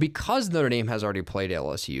 because Notre Dame has already played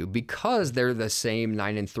LSU, because they're the same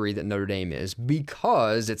 9-3 that Notre Dame is,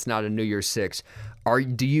 because it's not a New Year's Six,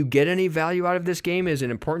 do you get any value out of this game? Is it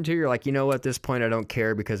important to you? You're like, at this point I don't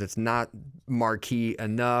care because it's not marquee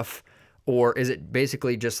enough, or is it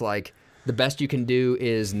basically just like the best you can do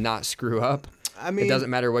is not screw up? I mean, it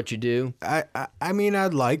doesn't matter what you do. I mean,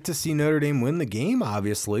 I'd like to see Notre Dame win the game.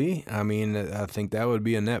 Obviously, I mean, I think that would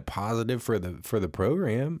be a net positive for the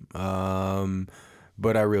program.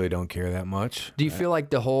 But I really don't care that much. Do you feel like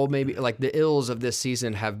the ills of this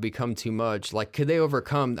season have become too much? Like, could they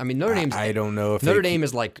overcome? I mean, Notre Dame's. I don't know if Notre Dame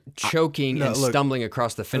is like choking and stumbling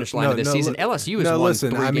across the finish line of this season. LSU has won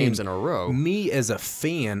 3 games in a row. Me as a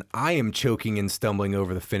fan, I am choking and stumbling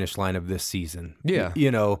over the finish line of this season. Yeah,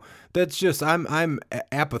 that's just I'm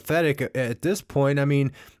apathetic at this point. I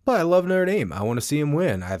mean, but I love Notre Dame. I want to see them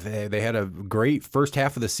win. They had a great first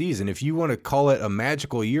half of the season. If you want to call it a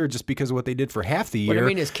magical year just because of what they did for half the year. What I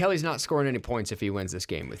mean is Kelly's not scoring any points if he wins this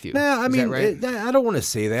game with you. Nah, I mean, right? I don't want to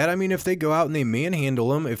say that. I mean, if they go out and they manhandle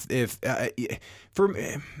them, if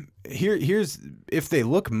they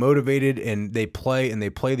look motivated and they play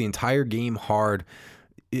the entire game hard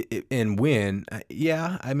and win,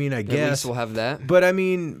 I mean, I guess at least we'll have that. But I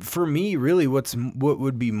mean, for me, really, what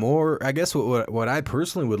would be more? I guess what I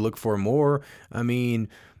personally would look for more. I mean,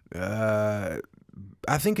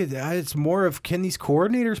 I think it's more of, can these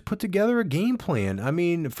coordinators put together a game plan? I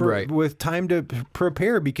mean, with time to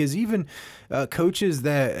prepare, because even coaches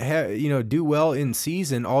that do well in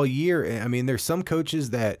season all year. I mean, there's some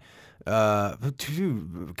coaches that. Kyle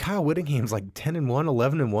Whittingham's like 10-1,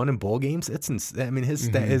 11-1 in bowl games.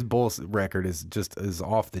 His bowl record is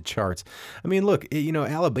off the charts. I mean, look,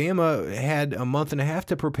 Alabama had a month and a half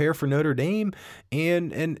to prepare for Notre Dame,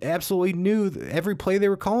 and absolutely knew every play they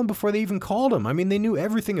were calling before they even called them. I mean, they knew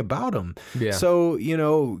everything about them. Yeah. So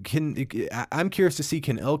I'm curious to see,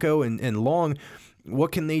 can Elko and Long,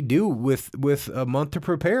 what can they do with a month to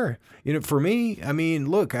prepare? For me, I mean,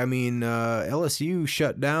 look, LSU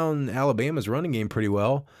shut down Alabama's running game pretty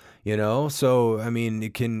well, So, I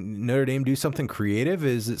mean, can Notre Dame do something creative?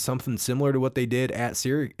 Is it something similar to what they did at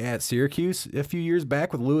Syracuse a few years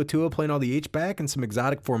back with Lua Tua playing all the H-back and some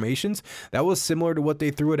exotic formations? That was similar to what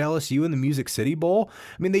they threw at LSU in the Music City Bowl.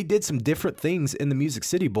 I mean, they did some different things in the Music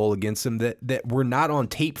City Bowl against them that were not on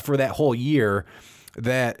tape for that whole year,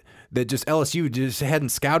 that just LSU just hadn't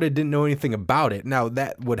scouted, didn't know anything about it. Now,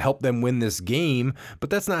 that would help them win this game, but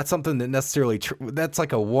that's not something that necessarily that's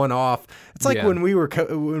like a one-off. It's like when we were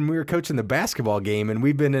coaching the basketball game and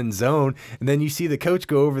we've been in zone, and then you see the coach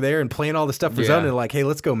go over there and playing all the stuff for zone, and like, hey,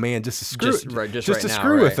 let's go, man, just to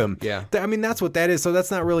screw with them. Yeah. I mean, that's what that is. So that's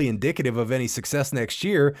not really indicative of any success next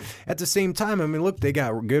year. At the same time, I mean, look, they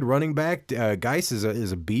got good running back. Geis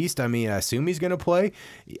is a beast. I mean, I assume he's going to play.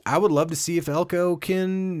 I would love to see if Elko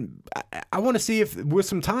can. I want to see if with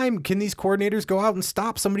some time, can these coordinators go out and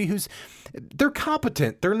stop somebody they're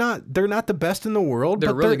competent. They're not the best in the world.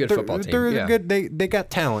 They're a really good football team. They're good. They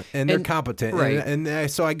got talent and they're competent. Right.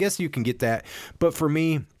 And so I guess you can get that. But for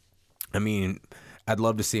me, I mean, I'd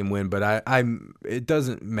love to see him win, but it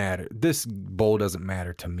doesn't matter. This bowl doesn't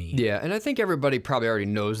matter to me. Yeah, and I think everybody probably already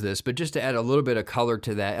knows this, but just to add a little bit of color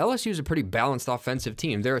to that, LSU is a pretty balanced offensive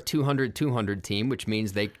team. They're a 200-200 team, which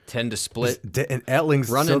means they tend to split. And Etling's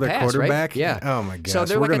still their quarterback? Right? Yeah. Oh, my gosh.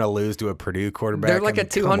 So we're going to lose to a Purdue quarterback. They're like a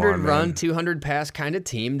 200 run, 200 pass kind of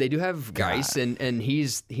team. They do have Geis, and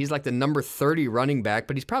he's like the number 30 running back,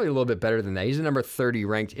 but he's probably a little bit better than that. He's the number 30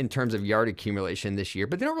 ranked in terms of yard accumulation this year,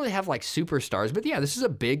 but they don't really have like superstars. But yeah, this is a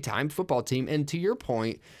big-time football team. And to your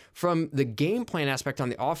point, from the game plan aspect on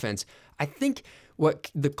the offense, I think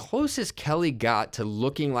what the closest Kelly got to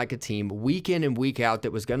looking like a team week in and week out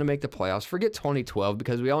that was going to make the playoffs, forget 2012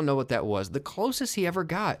 because we all know what that was. The closest he ever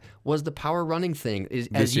got was the power running thing.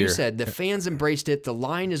 As you said, the fans embraced it. The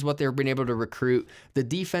line is what they're being able to recruit. The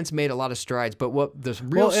defense made a lot of strides, but what the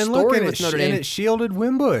real story with Notre Dame, and it shielded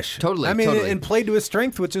Wimbush. Totally. I mean, totally. and played to his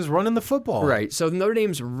strength, which is running the football. Right. So Notre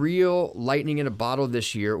Dame's real lightning in a bottle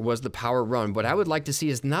this year was the power run. What I would like to see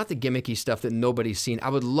is not the gimmicky stuff that nobody's seen. I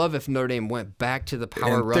would love if Notre Dame went back to the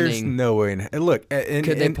power running. There's no way. Look, could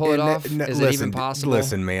they pull it off? Is it even possible?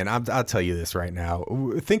 Listen, man, I'll tell you this right now.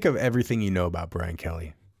 Think of everything you know about Brian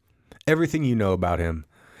Kelly. Everything you know about him.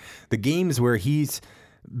 The games where he's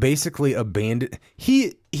basically abandoned.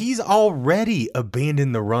 He's already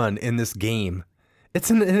abandoned the run in this game. It's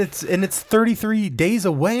 33 days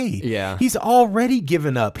away. Yeah. He's already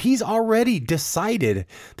given up. He's already decided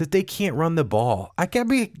that they can't run the ball. I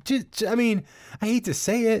hate to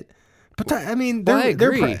say it, but I mean,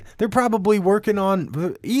 they're probably working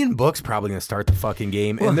on. Ian Book's probably going to start the fucking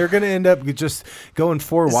game, and they're going to end up just going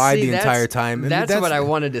 4 wide the entire time. And that's what I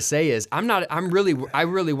wanted to say. Is I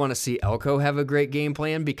really want to see Elko have a great game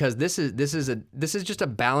plan because this is just a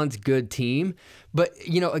balanced good team. But,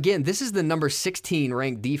 again, this is the number 16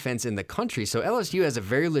 ranked defense in the country. So LSU has a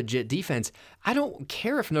very legit defense. I don't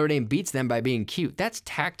care if Notre Dame beats them by being cute. That's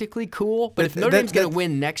tactically cool. But if Notre Dame's going to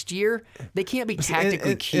win next year, they can't be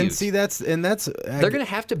tactically cute. And see, that's they're going to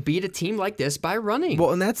have to beat a team like this by running.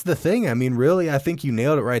 Well, and that's the thing. I mean, really, I think you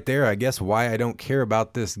nailed it right there. I guess why I don't care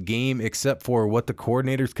about this game except for what the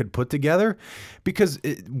coordinators could put together. Because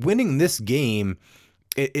winning this game,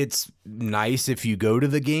 it's nice if you go to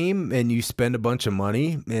the game and you spend a bunch of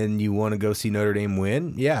money and you want to go see Notre Dame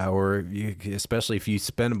win. Yeah, or especially if you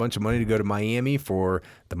spend a bunch of money to go to Miami for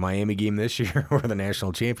the Miami game this year or the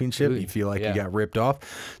national championship, you feel like you got ripped off.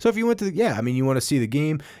 So if you went to you want to see the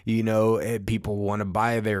game, people want to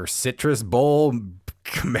buy their Citrus Bowl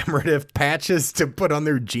commemorative patches to put on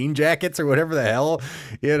their jean jackets or whatever the hell,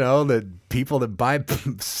 the people that buy,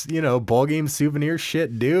 bowl game souvenir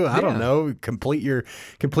shit do. I don't know, complete your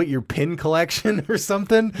pin collection or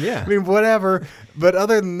something. Yeah. I mean, whatever. But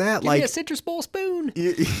other than that, Give me a Citrus Bowl spoon.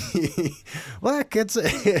 Look,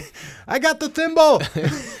 I got the thimble.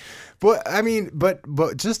 But I mean, but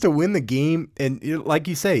just to win the game and like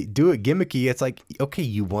you say, do it gimmicky. It's like, okay,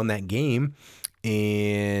 you won that game.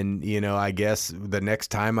 And, I guess the next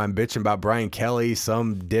time I'm bitching about Brian Kelly,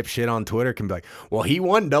 some dipshit on Twitter can be like, well, he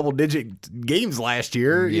won double-digit games last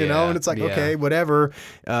year, and it's like, okay, whatever.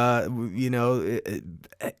 I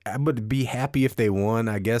would be happy if they won.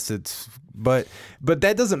 I guess but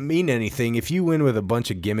that doesn't mean anything. If you win with a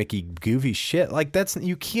bunch of gimmicky, goofy shit, like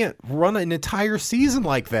you can't run an entire season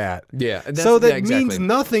like that. Yeah. So that means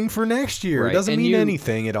nothing for next year. Right. It doesn't mean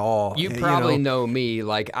anything at all. You probably know me.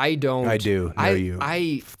 Like I don't. I do know you.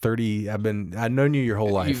 30. I've known you your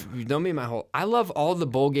whole life. You've known me my whole. I love all the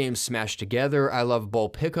bowl games smashed together. I love bowl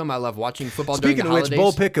pick'em. I love watching football during the holidays. Speaking of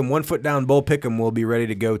which, bowl pick'em, 1 foot down bowl pick'em will be ready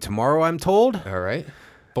to go tomorrow, I'm told. All right.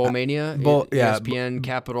 Bowl Mania, ESPN,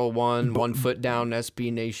 Capital One, 1 Foot Down,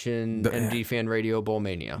 SB Nation, ND Fan Radio, Bowl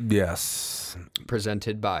Mania. Yes.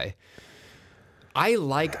 Presented by.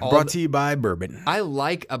 Brought to you by Bourbon. I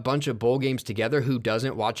like a bunch of bowl games together. Who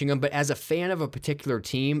doesn't watching them? But as a fan of a particular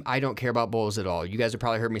team, I don't care about bowls at all. You guys have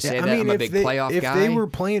probably heard me say that. I'm a big playoff guy. If they were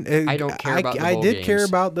playing, I don't care about the bowl games. I did games. care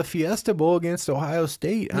about the Fiesta Bowl against Ohio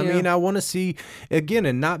State. I mean, I want to see, again,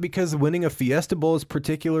 and not because winning a Fiesta Bowl is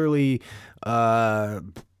particularly...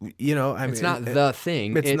 it's not the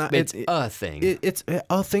thing. It's a thing. It's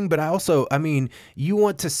a thing, but you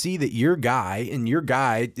want to see that your guy,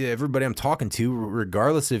 everybody I'm talking to,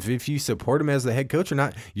 regardless if you support him as the head coach or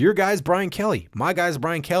not, your guy's Brian Kelly. My guy's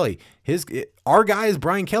Brian Kelly. Our guy is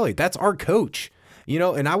Brian Kelly. That's our coach.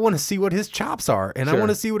 And I want to see what his chops are. And I want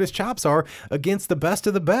to see what his chops are against the best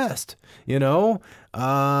of the best.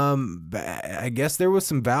 I guess there was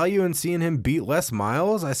some value in seeing him beat Les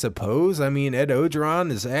Miles, I suppose. I mean, Ed Orgeron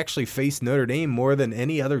has actually faced Notre Dame more than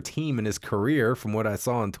any other team in his career, from what I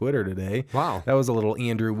saw on Twitter today. Wow. That was a little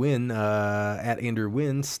Andrew Wynn, at Andrew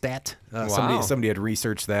Wynn stat. Wow. Somebody had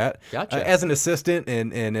researched that. Gotcha. As an assistant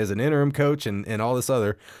and as an interim coach and all this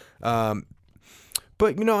other.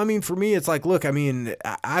 But, for me, it's like, look, I could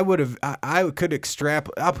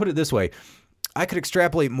I'll put it this way. I could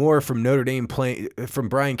extrapolate more from Notre Dame from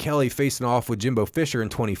Brian Kelly facing off with Jimbo Fisher in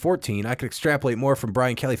 2014. I could extrapolate more from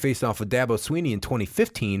Brian Kelly facing off with Dabo Swinney in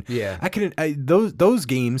 2015. Yeah. Those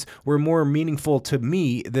games were more meaningful to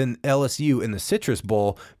me than LSU in the Citrus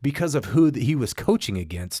Bowl because of who he was coaching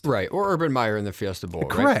against. Right, or Urban Meyer in the Fiesta Bowl.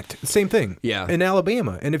 Correct. Right? Same thing. Yeah. In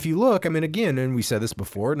Alabama. And if you look, I mean, again, and we said this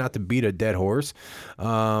before, not to beat a dead horse,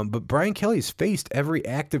 but Brian Kelly's faced every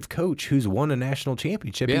active coach who's won a national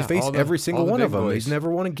championship. Yeah, He's faced every single one of them. He's never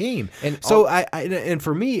won a game. And so and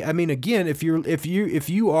for me, I mean, again, if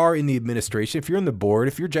you are in the administration, if you're in the board,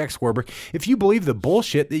 if you're Jack Swarbrick, if you believe the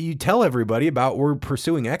bullshit that you tell everybody about we're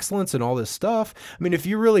pursuing excellence and all this stuff, I mean, if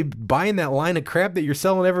you're really buying that line of crap that you're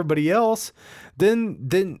selling everybody else,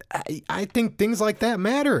 then I think things like that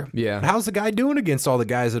matter. Yeah. How's the guy doing against all the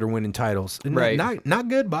guys that are winning titles? Right. Not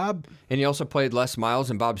good, Bob. And he also played Les Miles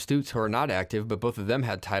and Bob Stoops, who are not active, but both of them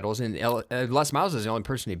had titles. And Les Miles is the only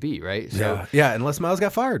person he beat, right? So, yeah. And Les Miles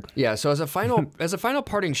got fired. Yeah. So as a final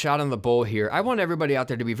parting shot on the bowl here, I want everybody out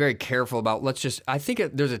there to be very careful about. I think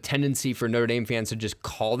there's a tendency for Notre Dame fans to just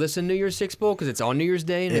call this a New Year's Six Bowl because it's on New Year's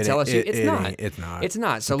Day and it's LSU. It's not. It's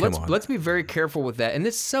not. So let's be very careful with that. And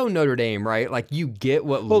this is so Notre Dame, right? Like you get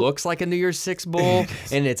what looks like a New Year's Six Bowl,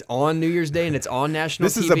 and it's on New Year's Day and it's on national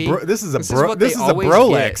TV. This is a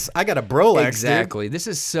Brolex. I got a Brolex. Exactly. Dude. This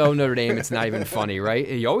is so Notre Dame. It's not even funny, right?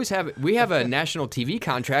 We have a national TV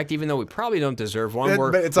contract, even though we probably don't deserve one.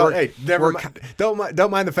 But it's on. Hey, never mind.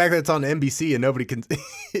 Don't mind the fact that it's on NBC and nobody can.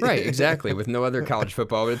 Right. Exactly. With no other college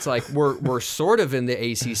football, but it's like we're sort of in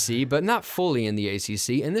the ACC, but not fully in the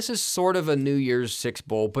ACC. And this is sort of a New Year's Six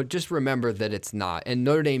Bowl, but just remember that it's not. And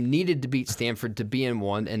Notre Dame needed to beat Stanford to be in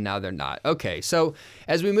one, and now they're not. Okay. So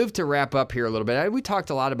as we move to wrap up here a little bit, we talked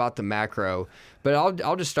a lot about the macro. But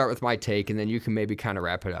I'll just start with my take, and then you can maybe kind of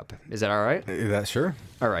wrap it up. Is that all right? That's sure.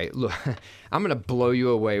 All right. Look, I'm going to blow you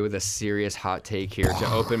away with a serious hot take here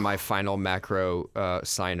to open my final macro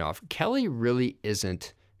sign-off. Kelly really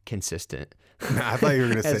isn't consistent. I thought you were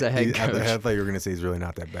going to say as a head coach. I thought you were going to say he's really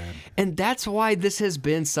not that bad. And that's why this has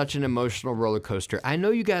been such an emotional roller coaster. I know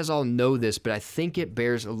you guys all know this, but I think it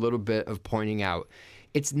bears a little bit of pointing out.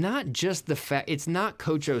 It's not just the fact. It's not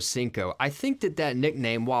Coach Osinko. I think that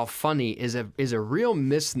nickname, while funny, is a real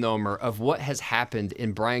misnomer of what has happened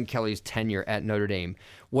in Brian Kelly's tenure at Notre Dame.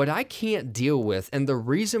 What I can't deal with, and the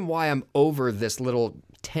reason why I'm over this little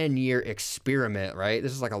 10-year experiment, right?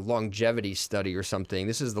 This is like a longevity study or something.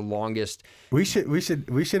 This is the longest. We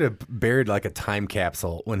should have buried like a time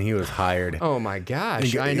capsule when he was hired. Oh my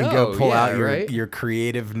gosh, I know. And go pull out right? your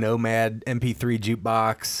creative Nomad MP3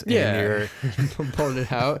 jukebox. Yeah, pulling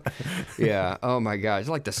it out. Yeah. Oh my gosh,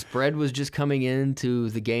 like the spread was just coming into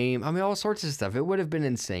the game. I mean, all sorts of stuff. It would have been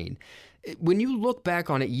insane. When you look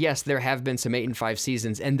back on it, yes, there have been some 8-5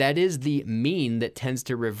 seasons, and that is the mean that tends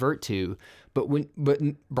to revert to. But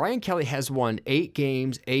Brian Kelly has won 8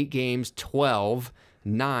 games, 12,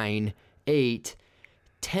 9, 8,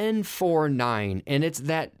 10, 4, 9, and it's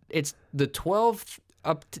the 12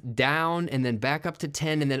 down and then back up to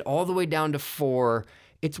 10 and then all the way down to 4.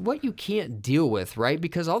 It's what you can't deal with, right?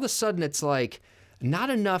 Because all of a sudden it's like,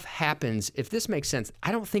 not enough happens, if this makes sense.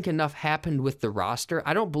 I don't think enough happened with the roster.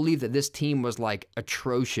 I don't believe that this team was like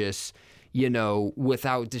atrocious,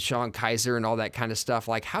 without DeShone Kizer and all that kind of stuff.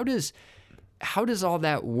 Like, how does all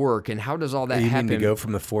that work and how does all that happen? You mean to go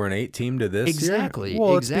from the 4-8 team to this? Exactly.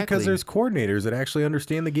 Well, exactly. It's because there's coordinators that actually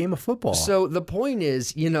understand the game of football. So the point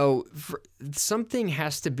is, something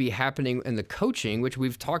has to be happening in the coaching, which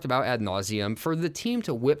we've talked about ad nauseum, for the team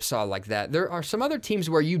to whipsaw like that. There are some other teams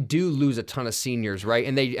where you do lose a ton of seniors, right?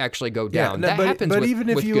 And they actually go down. That happens but with, even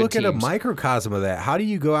if with you good look teams. at a microcosm of that, how do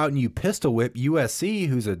you go out and you pistol whip USC,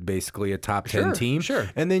 who's basically a top 10 team? Sure.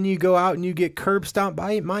 And then you go out and you get curb stomped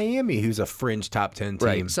by Miami, who's a fringe top 10 team.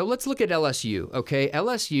 Right. So let's look at LSU. Okay,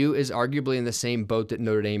 LSU is arguably in the same boat that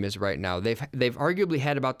Notre Dame is right now. They've arguably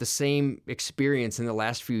had about the same experience in the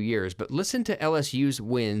last few years. But listen to LSU's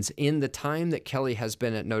wins in the time that Kelly has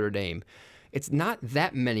been at Notre Dame. It's not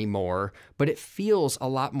that many more, but it feels a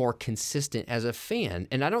lot more consistent as a fan.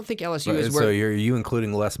 And I don't think LSU is where... So are you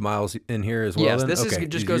including Les Miles in here as well? Yes, then? this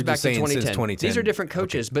just goes back to 2010. These are different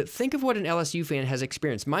coaches, Okay. but think of what an LSU fan has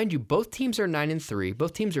experienced. Mind you, both teams are 9-3.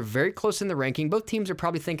 Both teams are very close in the ranking. Both teams are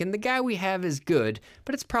probably thinking the guy we have is good,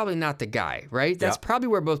 but it's probably not the guy, right? That's probably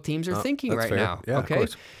where both teams are thinking right fair. now. Yeah, okay. of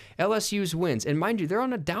course. LSU's wins, and mind you, they're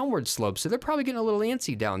on a downward slope, so they're probably getting a little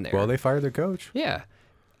antsy down there. Well, they fired their coach. Yeah.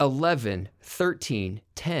 11, 13,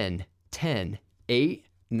 10, 10, 8,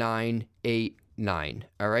 9, 8, 9.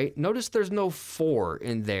 All right. Notice there's no 4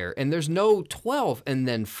 in there, and there's no 12 and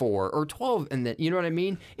then 4 or 12 and then, you know what I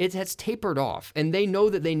mean? It has tapered off, and they know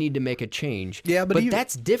that they need to make a change. Yeah, but even-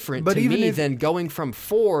 that's different but to even me if- than going from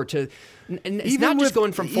 4 to. And it's Even not just with-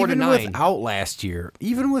 going from 4 to even 9. without last year,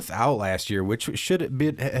 which should have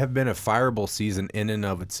been a fireable season in and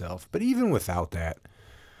of itself, but even without that,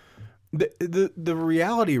 the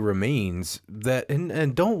reality remains that,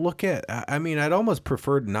 and don't look at, I mean, I'd almost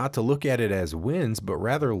prefer not to look at it as wins, but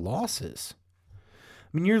rather losses.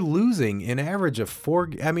 I mean, you're losing an average of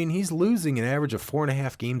he's losing an average of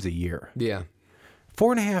 4.5 games a year. Yeah.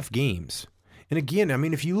 4.5 games. And again, I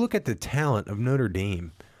mean, if you look at the talent of Notre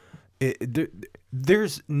Dame,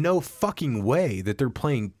 there's no fucking way that they're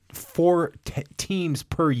playing 4 teams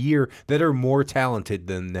per year that are more talented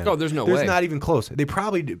than them. Oh, there's no There's way. not even close. They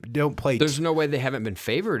probably don't play There's no way they haven't been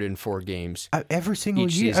favored in 4 games. every single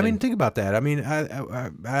each year. I season. mean, think about that. I mean, I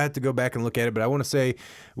have to go back and look at it, but I want to say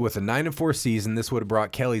with a 9-4 season, this would have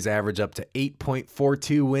brought Kelly's average up to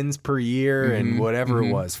 8.42 wins per year and whatever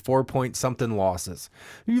it was, 4-point-something losses.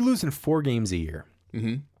 You're losing 4 games a year.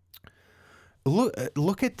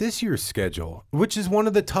 Look at this year's schedule, which is one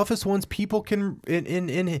of the toughest ones people can.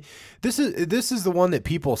 This is the one that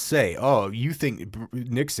people say, "Oh, you think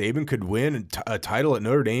Nick Saban could win a title at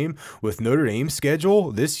Notre Dame with Notre Dame's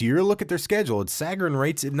schedule this year?" Look at their schedule. It's Sagarin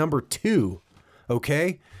rates at number 2.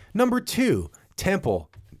 Okay, number 2,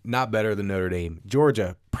 Temple, not better than Notre Dame.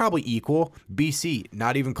 Georgia, probably equal. BC,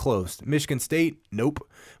 not even close. Michigan State, nope.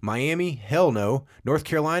 Miami, hell no. North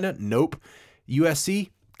Carolina, nope.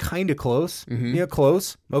 USC, kind of close. Yeah,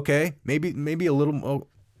 close. Okay, maybe a little.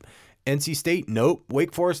 NC State, nope.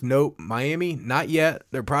 Wake Forest, nope. Miami, not yet.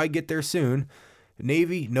 They'll probably get there soon.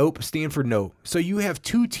 Navy, nope. Stanford, nope. So you have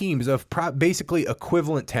 2 teams of basically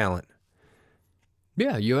equivalent talent.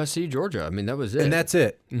 Yeah, USC, Georgia. I mean, that was it. And that's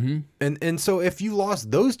it. And so if you lost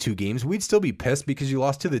those 2 games, we'd still be pissed because you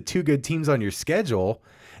lost to the 2 good teams on your schedule.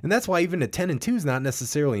 And that's why even a 10-2 is not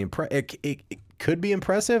necessarily impressive. It could be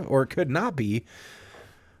impressive or it could not be.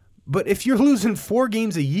 But if you're losing 4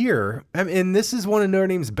 games a year, and this is one of Notre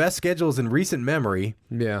Dame's best schedules in recent memory,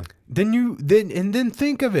 Yeah. then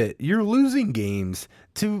think of it. You're losing games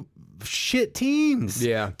to shit teams.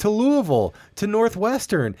 Yeah. To Louisville, to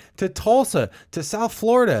Northwestern, to Tulsa, to South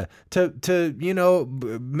Florida, to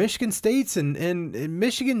Michigan States and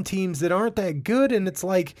Michigan teams that aren't that good. And it's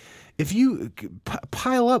like, if you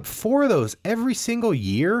pile up 4 of those every single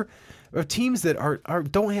year, of teams that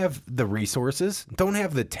don't have the resources, don't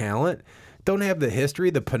have the talent, don't have the history,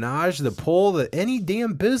 the panache, the pull, any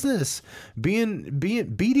damn business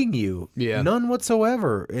beating you. Yeah. None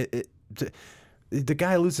whatsoever. The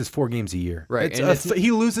guy loses 4 games a year. Right,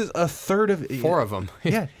 He loses a third of 4 of them.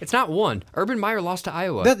 Yeah. It's not 1. Urban Meyer lost to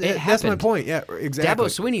Iowa. That's my happened. point. Yeah, exactly. Dabo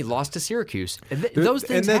Swinney lost to Syracuse. Those things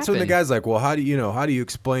and that's happen. when the guy's like, well, how do you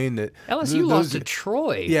explain that LSU lost to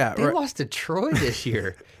Troy. Yeah, they right. lost to Troy this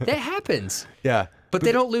year. That happens. Yeah. But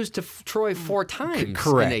they don't lose to Troy 4 times.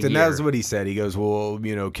 Correct, in a and year. that's what he said. He goes, "Well,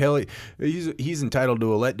 Kelly, he's entitled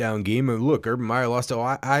to a letdown game. And look, Urban Meyer lost to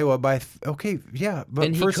Iowa by okay, yeah, but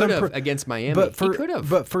And he for could have some against Miami. But He could have.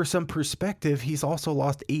 But for some perspective, he's also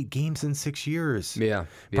lost 8 games in 6 years. Yeah,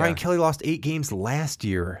 Brian yeah. Kelly lost 8 games last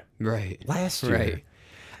year. Right. Last year. Right.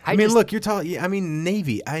 I mean, look, you're talking. I mean,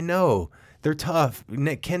 Navy. I know. They're tough.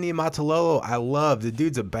 Kenny Matalolo, I love. The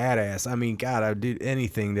dude's a badass. I mean, God, I'd do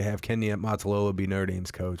anything to have Kenny Matalolo be Notre Dame's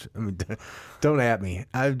coach. I mean, don't at me.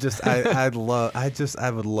 I would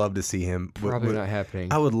love to see him. Probably not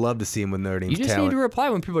happening. I would love to see him with Notre Dame's You just talent. need to reply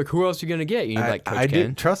when people are like, who else are you going to get? You're like, Coach I Ken.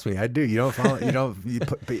 do. Trust me, I do. You don't follow. You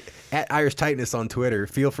put at Irish Tightness on Twitter.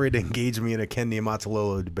 Feel free to engage me in a Kenny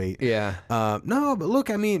Matalolo debate. Yeah. No, but look,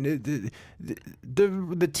 I mean,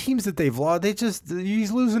 the teams that they've lost,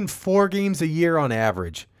 he's losing 4 games a year on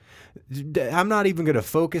average. I'm not even going to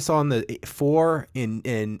focus on the 4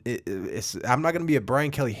 I'm not going to be a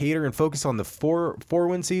Brian Kelly hater and focus on the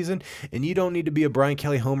 4-win season. And you don't need to be a Brian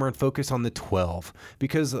Kelly homer and focus on the 12,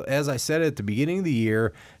 because as I said at the beginning of the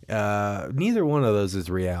year, neither one of those is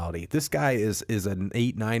reality. This guy is an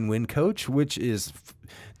 8-9 win coach, which is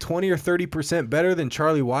 20 or 30% better than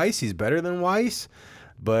Charlie Weiss. He's better than Weiss,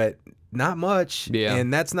 but not much. Yeah.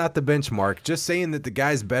 And that's not the benchmark. Just saying that the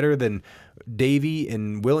guy's better than Davey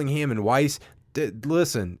and Willingham and Weiss.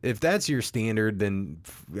 Listen, if that's your standard, then,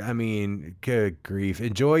 I mean, good grief.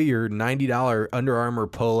 Enjoy your $90 Under Armour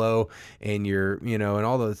polo and your, and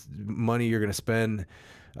all the money you're going to spend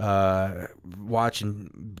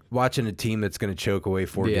watching a team that's going to choke away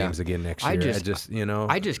 4 games again next year.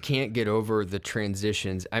 I just can't get over the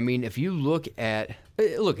transitions. I mean, if you look,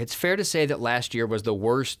 it's fair to say that last year was the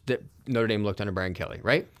worst that Notre Dame looked under Brian Kelly,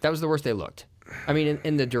 right? That was the worst they looked. I mean,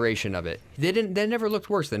 in the duration of it, they never looked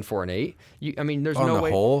worse than 4-8. I mean, there's On no the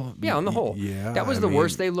way. whole? Yeah, on the whole. Yeah, that was I the mean-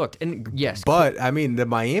 worst they looked. And yes, But I mean, the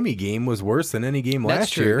Miami game was worse than any game that's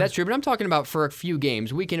last true. year. That's true. But I'm talking about for a few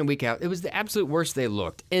games, week in and week out. It was the absolute worst they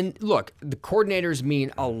looked. And look, the coordinators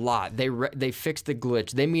mean a lot. They fixed the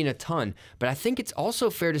glitch. They mean a ton. But I think it's also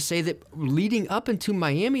fair to say that leading up into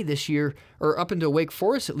Miami this year, or up into Wake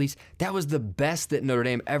Forest at least, that was the best that Notre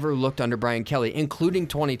Dame ever looked under Brian Kelly, including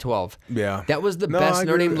 2012. Yeah. That was the No, best I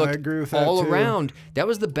Notre Dame agree- I looked agree with that all too. around. That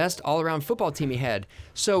was the best all-around football team he had.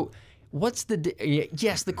 So what's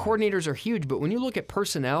yes, the coordinators are huge, but when you look at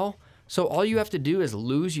personnel, so all you have to do is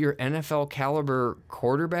lose your NFL caliber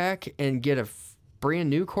quarterback and get a brand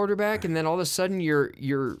new quarterback, and then all of a sudden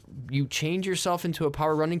you change yourself into a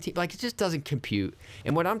power running team. Like, it just doesn't compute.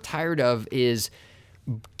 And what I'm tired of is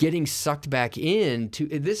getting sucked back into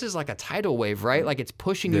this is like a tidal wave, right? Like, it's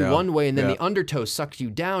pushing you Yeah. one way, and then Yeah. the undertow sucks you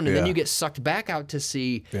down, and then Yeah. you get sucked back out to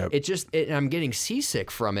sea. Yep. And I'm getting seasick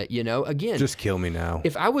from it. Again, Just kill me now.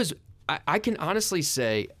 if I can honestly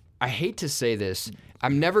say, I hate to say this,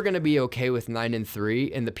 I'm never going to be okay with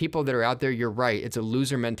 9-3. And the people that are out there, you're right, it's a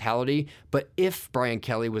loser mentality. But if Brian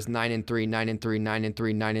Kelly was 9-3, 9-3,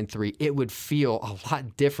 9-3, 9-3, it would feel a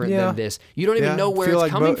lot different Yeah. than this. You don't even know where feel it's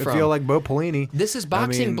like coming Bo, from. feel like Bo Pelini. This is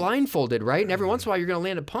boxing mean- blindfolded, right? And every once in a while, you're going to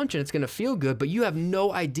land a punch and it's going to feel good, but you have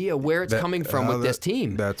no idea where it's coming from with this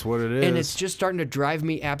team. That's what it is. And it's just starting to drive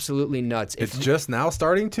me absolutely nuts. It's just now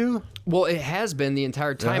starting to. Well, it has been the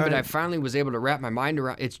entire time, but I Alright. finally was able to wrap my mind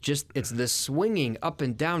around. It's this swinging up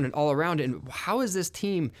and down and all around. And how is this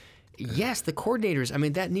team? Yes, the coordinators, I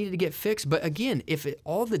mean, that needed to get fixed. But again, if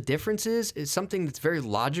all the difference is something that's very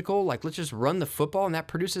logical, like let's just run the football and that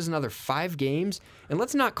produces another 5 games. And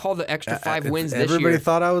let's not call the extra 5 wins this Everybody year.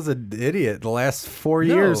 thought I was an idiot the last 4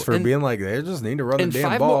 No, years for and- being like, they just need to run the and damn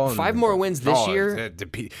 5 ball. more- 5 more wins this year.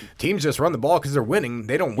 Teams just run the ball because they're winning.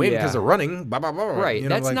 They don't win because Yeah. they're running. Blah, blah, blah. Right. You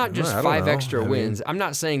know, That's like, not just I don't 5 know. extra I mean, wins. I'm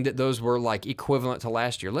not saying that those were like equivalent to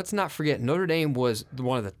last year. Let's not forget Notre Dame was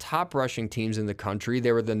one of the top rushing teams in the country.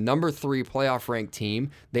 They were the number 3 playoff ranked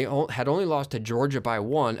team. They had only lost to Georgia by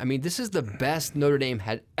 1. I mean, this is the best Notre Dame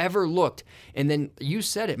had ever looked. And then you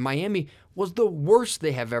said it, Miami was the worst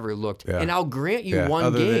they have ever looked. Yeah. And I'll grant you yeah, one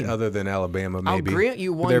other game. Than, other than Alabama, maybe. I'll grant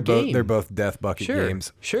you one they're game. They're both death bucket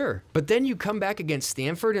games. Sure. But then you come back against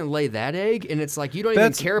Stanford and lay that egg, and it's like you don't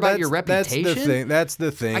even care about your reputation. That's the thing. That's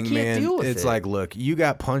the thing, I can't man. deal with It's it. like, look, you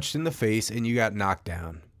got punched in the face and you got knocked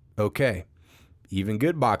down. Okay. Even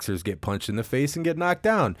good boxers get punched in the face and get knocked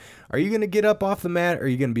down. Are you going to get up off the mat or are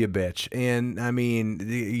you going to be a bitch? And, I mean,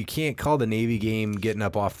 you can't call the Navy game getting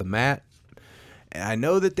up off the mat. I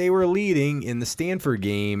know that they were leading in the Stanford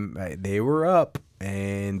game. They were up. But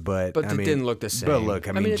it didn't look the same. But look,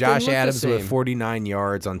 I mean, it didn't Josh look the Adams with same. 49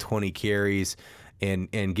 yards on 20 carries and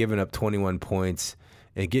giving up 21 points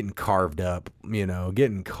and getting carved up, by a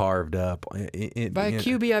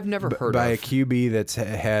QB I've never heard by of. a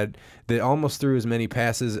QB that almost threw as many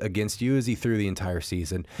passes against you as he threw the entire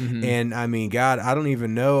season. Mm-hmm. And I mean, God, I don't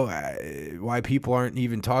even know why people aren't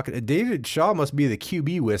even talking. David Shaw must be the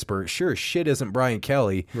QB whisperer. Sure as shit isn't Brian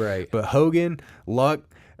Kelly. Right. But Hogan, Luck,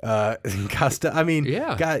 Costa. I mean,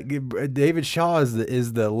 Yeah. God, David Shaw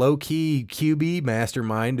is the low key QB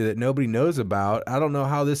mastermind that nobody knows about. I don't know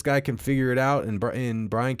how this guy can figure it out, and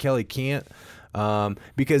Brian Kelly can't.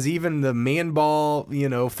 Because even the man ball,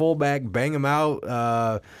 fullback, bang him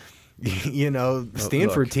out.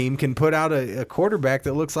 Stanford look. team can put out a quarterback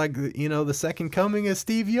that looks like the second coming of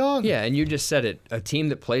Steve Young. Yeah, and you just said it. A team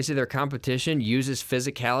that plays to their competition, uses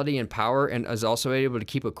physicality and power, and is also able to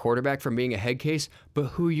keep a quarterback from being a head case. But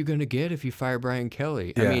who are you going to get if you fire Brian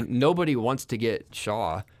Kelly? I Yeah. mean, nobody wants to get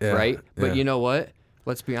Shaw, Yeah, right? But yeah. you know what?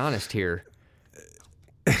 Let's be honest here.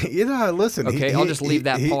 Listen. Okay, I'll just leave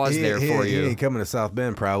that pause there for He you. ain't coming to South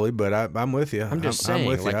Bend probably, but I'm with you. I'm just saying,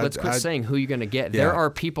 with you. let's quit saying who you're going to get. Yeah. There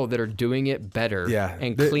are people that are doing it better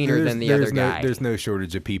and There- cleaner there's- than the there's other no, guy. There's no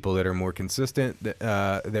shortage of people that are more consistent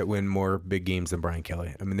that win more big games than Brian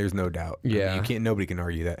Kelly. I mean, there's no doubt. I mean, Yeah. nobody can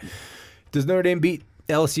argue that. Does Notre Dame beat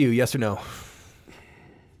LSU? Yes or no?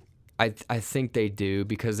 I think they do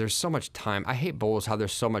because there's so much time. I hate bowls how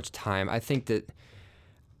there's so much time. I think that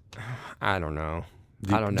I don't know.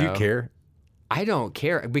 I don't know. Do you care? I don't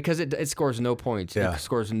care because it scores no points. Yeah. It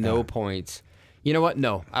scores no points. You know what?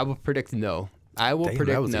 No. I will predict no. I will Damn,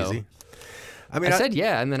 predict that was no. easy. I mean, I said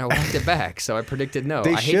yeah, and then I walked it back, so I predicted no.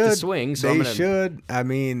 they I should hate the swing, so they I'm gonna. should. I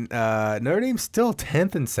mean, Notre Dame's still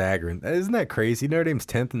 10th in Sagarin. Isn't that crazy? Notre Dame's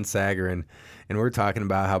 10th in Sagarin, and we're talking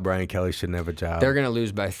about how Brian Kelly shouldn't have a job. They're gonna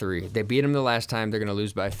lose by 3. They beat them the last time. They're gonna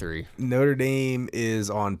lose by 3. Notre Dame is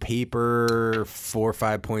on paper 4 or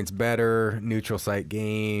 5 points better. Neutral site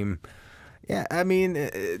game. Yeah, I mean,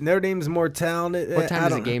 Notre Dame's more talented. What time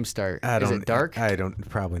does the game start? Is it dark? I don't.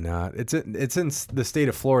 Probably not. It's in the state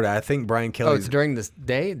of Florida. I think Brian Kelly. Oh, it's during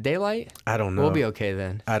the daylight? I don't know. We'll be okay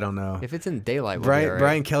then. I don't know. If it's in daylight, we'll be all right.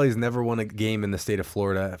 Brian Kelly's never won a game in the state of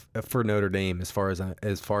Florida for Notre Dame, as far as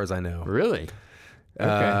I know. Really?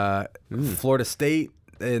 Okay. Florida State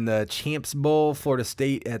in the Champs Bowl. Florida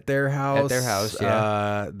State at their house. At their house,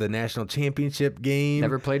 yeah. The national championship game.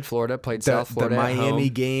 Never played Florida. Played South Florida. The at Miami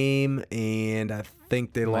home. game, and I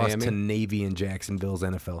think they lost Miami? to Navy in Jacksonville's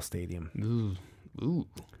NFL Stadium. Ooh.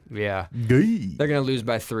 Yeah. Gay. They're going to lose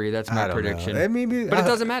by 3. That's my I don't prediction. know. Maybe, But it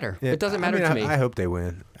doesn't matter. Yeah, It doesn't matter to me. I hope they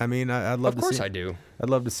win. I mean, I'd love Of to see. course I do. I'd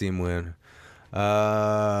love to see them win.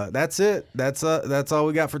 That's it. That's all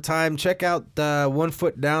we got for time. Check out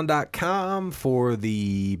onefootdown.com for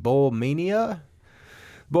the Bowl Mania.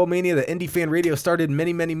 Bowl Mania, the Indie Fan Radio started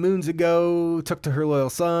many, many moons ago, took to her loyal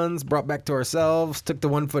sons, brought back to ourselves, took to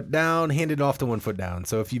One Foot Down, handed off to One Foot Down.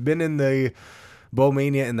 So if you've been in the Bowl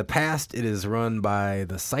Mania in the past, it is run by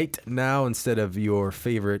the site now instead of your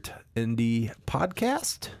favorite indie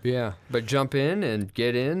podcast. Yeah. But jump in and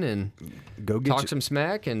get in and Go get talk some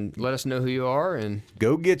smack and let us know who you are. And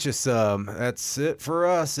Go get you some. That's it for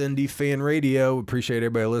us, Indie Fan Radio. We appreciate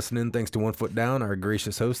everybody listening. Thanks to One Foot Down, our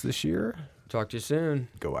gracious host this year. talk to you soon.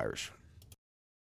 Go Irish.